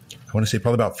 I want to say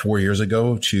probably about 4 years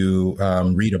ago, to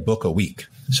read a book a week.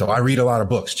 So I read a lot of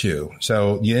books too.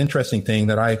 So the interesting thing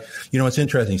that it's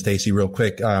interesting, Stacey, real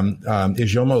quick, is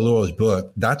Yomo Luo's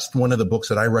book. That's one of the books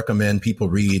that I recommend people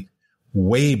read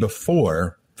way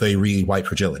before they read White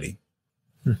Fragility.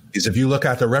 Because if you look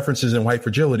at the references in White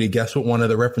Fragility, guess what one of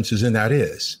the references in that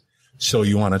is? So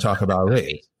you want to talk about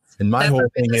race. And my whole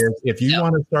thing is, if you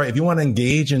want to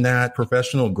engage in that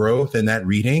professional growth and that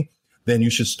reading, then you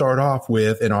should start off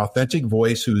with an authentic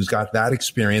voice who's got that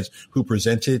experience, who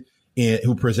presents it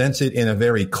in a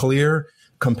very clear,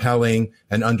 compelling,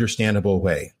 and understandable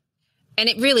way. And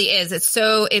it really is.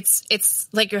 It's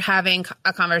like you're having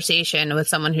a conversation with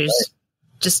someone who's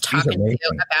just talking to you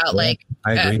about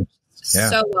I agree.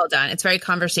 So well done. It's very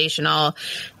conversational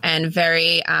and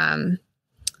very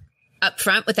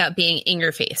upfront without being in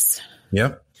your face.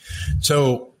 Yep.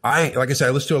 So like I said,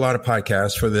 I listen to a lot of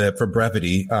podcasts for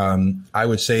brevity. I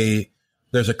would say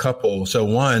there's a couple. So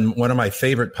one of my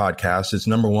favorite podcasts is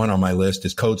number one on my list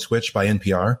is Code Switch by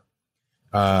NPR.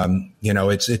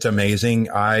 It's amazing.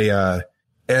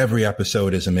 Every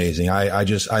episode is amazing.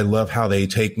 I love how they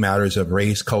take matters of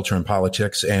race, culture, and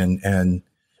politics and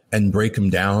break them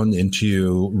down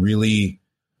into really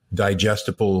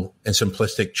digestible and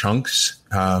simplistic chunks.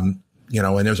 And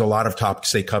there's a lot of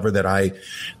topics they cover that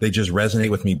they just resonate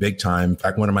with me big time. In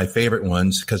fact, one of my favorite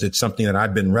ones, because it's something that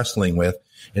I've been wrestling with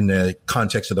in the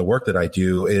context of the work that I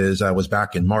do, is I was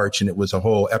back in March, and it was a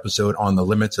whole episode on the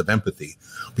limits of empathy,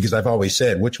 because I've always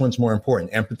said, which one's more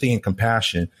important, empathy and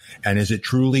compassion? And is it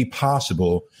truly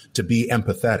possible to be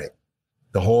empathetic?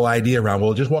 The whole idea around,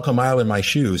 well, just walk a mile in my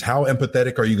shoes. How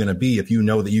empathetic are you going to be if you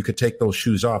know that you could take those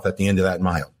shoes off at the end of that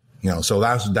mile? So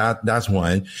that's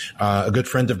one. A good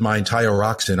friend of mine, Tayo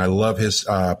Roxon, I love his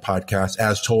podcast,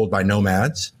 As Told by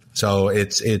Nomads. So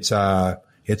it's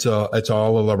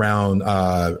all around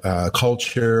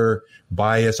culture,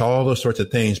 bias, all those sorts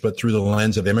of things, but through the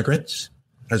lens of immigrants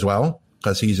as well,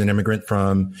 because he's an immigrant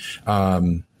from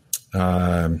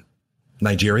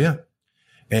Nigeria.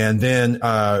 And then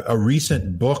a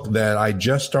recent book that I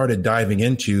just started diving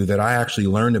into that I actually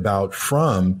learned about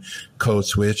from Code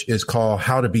Switch is called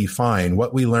How to Be Fine,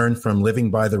 What We Learned from Living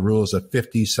by the Rules of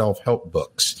 50 Self-Help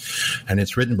Books. And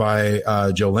it's written by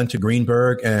Jolenta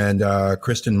Greenberg and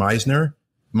Kristen Meinzer.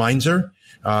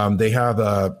 They have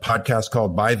a podcast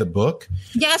called By the Book.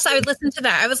 Yes, I would listen to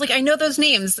that. I was like, I know those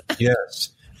names.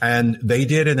 Yes. And they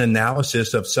did an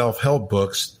analysis of self-help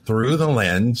books through the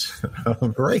lens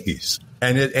of race.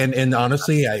 And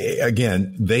honestly,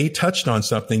 they touched on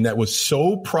something that was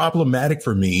so problematic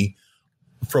for me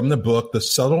from the book, The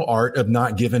Subtle Art of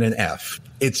Not Giving an F.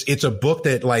 It's a book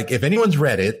that, like, if anyone's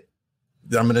read it,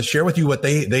 I'm going to share with you what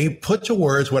they put to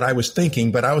words what I was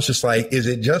thinking, but I was just like, is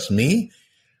it just me?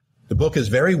 The book is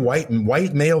very white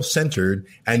male centered.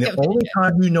 And the only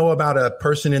time you know about a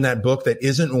person in that book that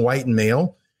isn't white and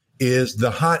male is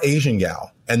the hot Asian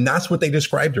gal. And that's what they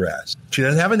described her as. She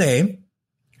doesn't have a name.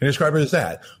 And describe her as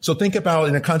that. So think about,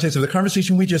 in the context of the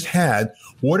conversation we just had,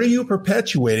 what are you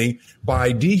perpetuating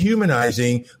by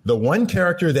dehumanizing the one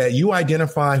character that you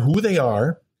identify who they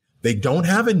are? They don't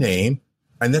have a name,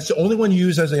 and that's the only one you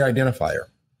use as the identifier.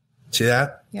 See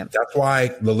that? Yep. That's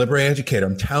why the liberated educator,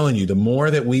 I'm telling you, the more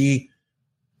that we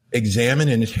examine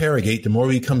and interrogate, the more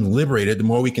we become liberated, the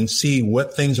more we can see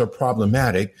what things are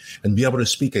problematic and be able to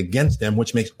speak against them,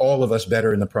 which makes all of us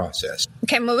better in the process.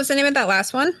 Okay, what was the name of that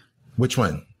last one? Which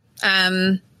one?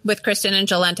 With Kristen and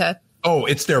Jolenta. Oh,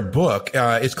 it's their book.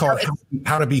 It's called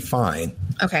How to Be Fine.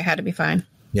 Okay, How to Be Fine.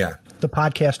 Yeah. The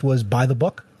podcast was By the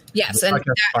Book? Yes, and I'm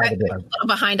a little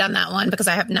behind on that one because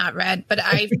I have not read, but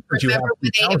I remember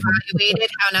when they evaluated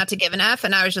How Not to Give an F,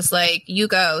 and I was just like, you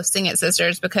go, sing it,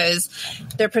 sisters, because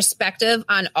their perspective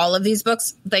on all of these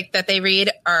books like that they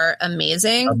read are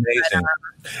amazing. Amazing.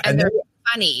 And they're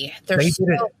funny. They're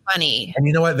so funny. And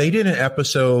you know what? They did an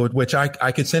episode, which I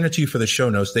could send it to you for the show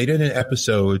notes. They did an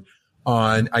episode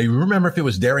on, I remember if it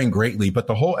was Daring Greatly, but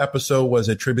the whole episode was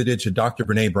attributed to Dr.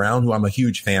 Brene Brown, who I'm a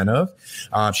huge fan of.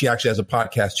 She actually has a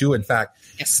podcast too. In fact,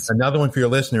 yes. Another one for your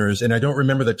listeners, and I don't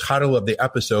remember the title of the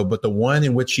episode, but the one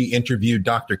in which she interviewed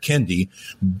Dr. Kendi,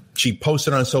 she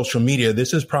posted on social media,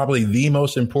 this is probably the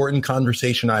most important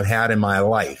conversation I've had in my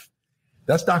life.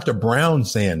 That's Dr. Brown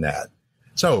saying that.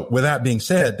 So with that being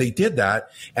said, they did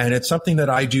that. And it's something that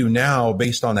I do now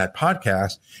based on that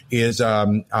podcast is,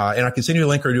 and I can send you a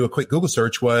link or do a quick Google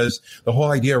search, was the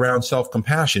whole idea around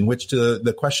self-compassion, which to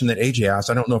the question that AJ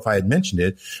asked, I don't know if I had mentioned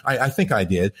it. I think I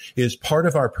did, is part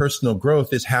of our personal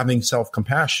growth is having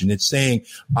self-compassion. It's saying,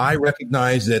 I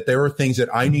recognize that there are things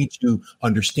that I need to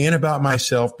understand about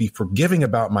myself, be forgiving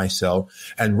about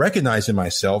myself, and recognize in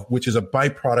myself, which is a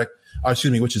byproduct,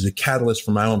 which is a catalyst for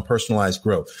my own personalized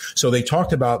growth. So they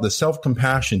talked about the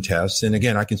self-compassion test. And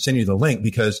again, I can send you the link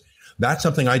because that's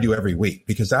something I do every week,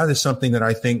 because that is something that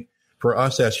I think for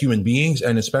us as human beings,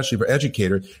 and especially for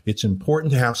educators, it's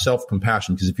important to have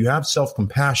self-compassion, because if you have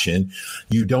self-compassion,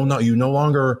 you no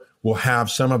longer will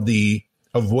have some of the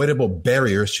avoidable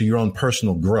barriers to your own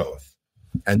personal growth.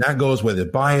 And that goes whether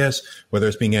it's bias, whether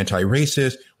it's being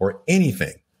anti-racist or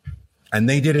anything. And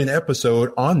they did an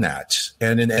episode on that.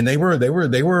 And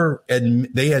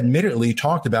they admittedly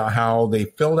talked about how they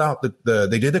filled out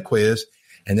they did the quiz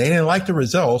and they didn't like the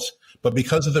results, but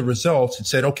because of the results, it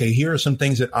said, okay, here are some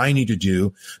things that I need to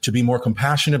do to be more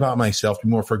compassionate about myself, to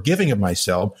be more forgiving of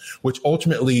myself, which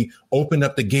ultimately opened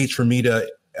up the gates for me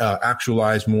to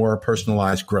actualize more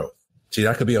personalized growth. See,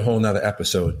 that could be a whole nother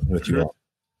episode with you all.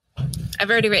 I've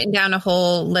already written down a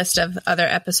whole list of other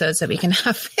episodes that we can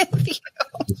have with you.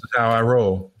 This is how I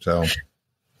roll. So,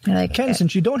 Ken,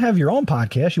 since you don't have your own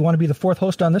podcast, you want to be the fourth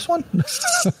host on this one?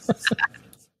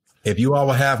 If you all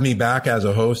will have me back as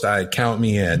a host, count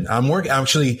me in.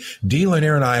 Actually, Dee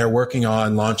Lanier and I are working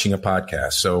on launching a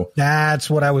podcast. So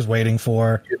that's what I was waiting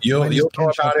for. You'll know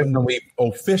about it when we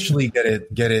officially get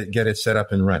it set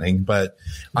up and running. But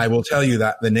I will tell you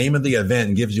that the name of the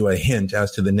event gives you a hint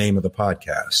as to the name of the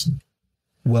podcast.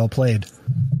 Well played.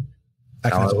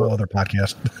 Actually, that's a whole other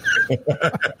podcast.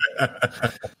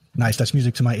 Nice. That's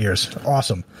music to my ears.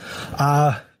 Awesome.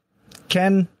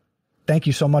 Ken, thank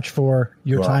you so much for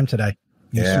your time today.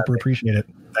 We super appreciate it.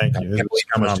 Thank you. I can't believe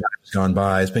how much time has gone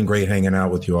by. It's been great hanging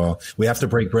out with you all. We have to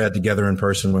break bread together in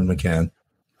person when we can.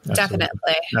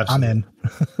 Definitely. I'm in.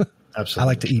 Absolutely. I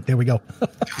like to eat. There we go.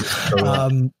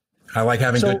 I like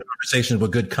having good conversations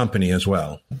with good company as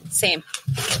well. Same.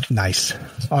 Nice.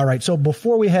 All right. So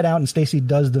before we head out and Stacy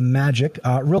does the magic,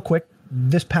 real quick,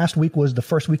 this past week was the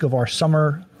first week of our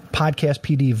summer Podcast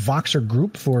PD Voxer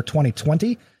group for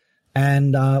 2020.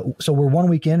 And so we're 1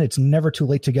 week in. It's never too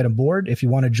late to get aboard. If you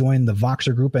want to join the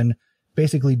Voxer group and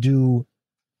basically do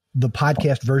the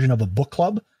podcast version of a book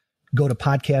club, go to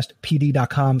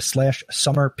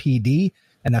podcastpd.com/summerpd.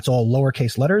 And that's all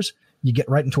lowercase letters. You get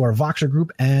right into our Voxer group.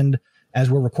 And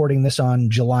as we're recording this on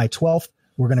July 12th,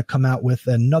 we're going to come out with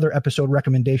another episode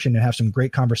recommendation and have some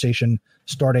great conversation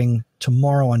starting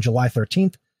tomorrow on July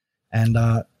 13th. And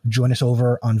join us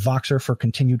over on Voxer for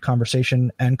continued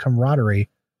conversation and camaraderie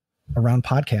around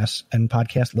podcasts and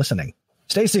podcast listening.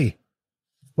 Stacy,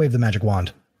 wave the magic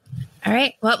wand. All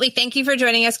right. Well, we thank you for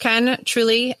joining us, Ken,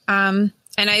 truly. And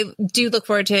I do look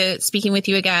forward to speaking with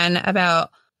you again about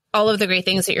all of the great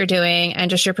things that you're doing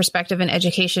and just your perspective in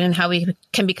education and how we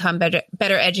can become better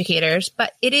educators.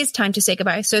 But it is time to say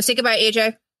goodbye. So say goodbye,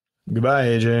 AJ. Goodbye,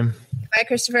 AJ. Goodbye,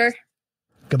 Christopher.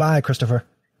 Goodbye, Christopher.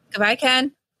 Goodbye,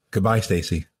 Ken. Goodbye,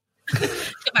 Stacy.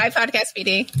 Goodbye, Podcast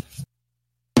PD.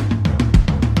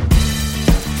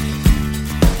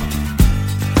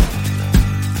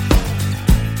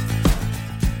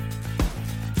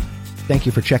 Thank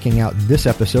you for checking out this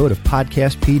episode of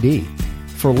Podcast PD.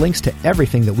 For links to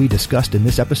everything that we discussed in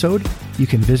this episode, you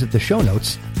can visit the show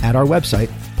notes at our website,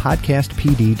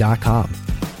 podcastpd.com.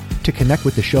 To connect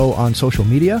with the show on social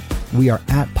media, we are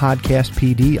at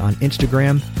podcastpd on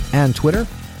Instagram and Twitter,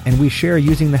 and we share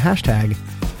using the hashtag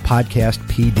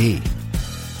podcastpd.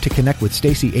 To connect with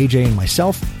Stacy, AJ, and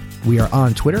myself, we are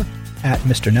on Twitter at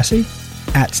Mr. Nessie,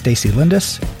 at Stacy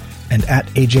Lindis, and at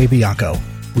AJ Bianco.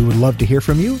 We would love to hear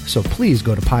from you, so please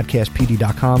go to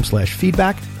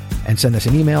podcastpd.com/feedback and send us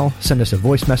an email, send us a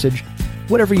voice message,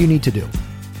 whatever you need to do.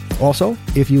 Also,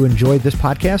 if you enjoyed this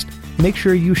podcast, make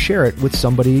sure you share it with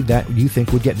somebody that you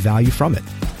think would get value from it.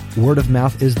 Word of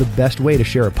mouth is the best way to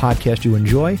share a podcast you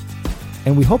enjoy,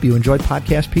 and we hope you enjoyed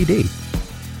Podcast PD.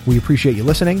 We appreciate you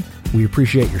listening, we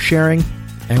appreciate your sharing,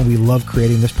 and we love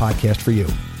creating this podcast for you.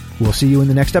 We'll see you in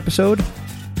the next episode.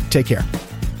 Take care.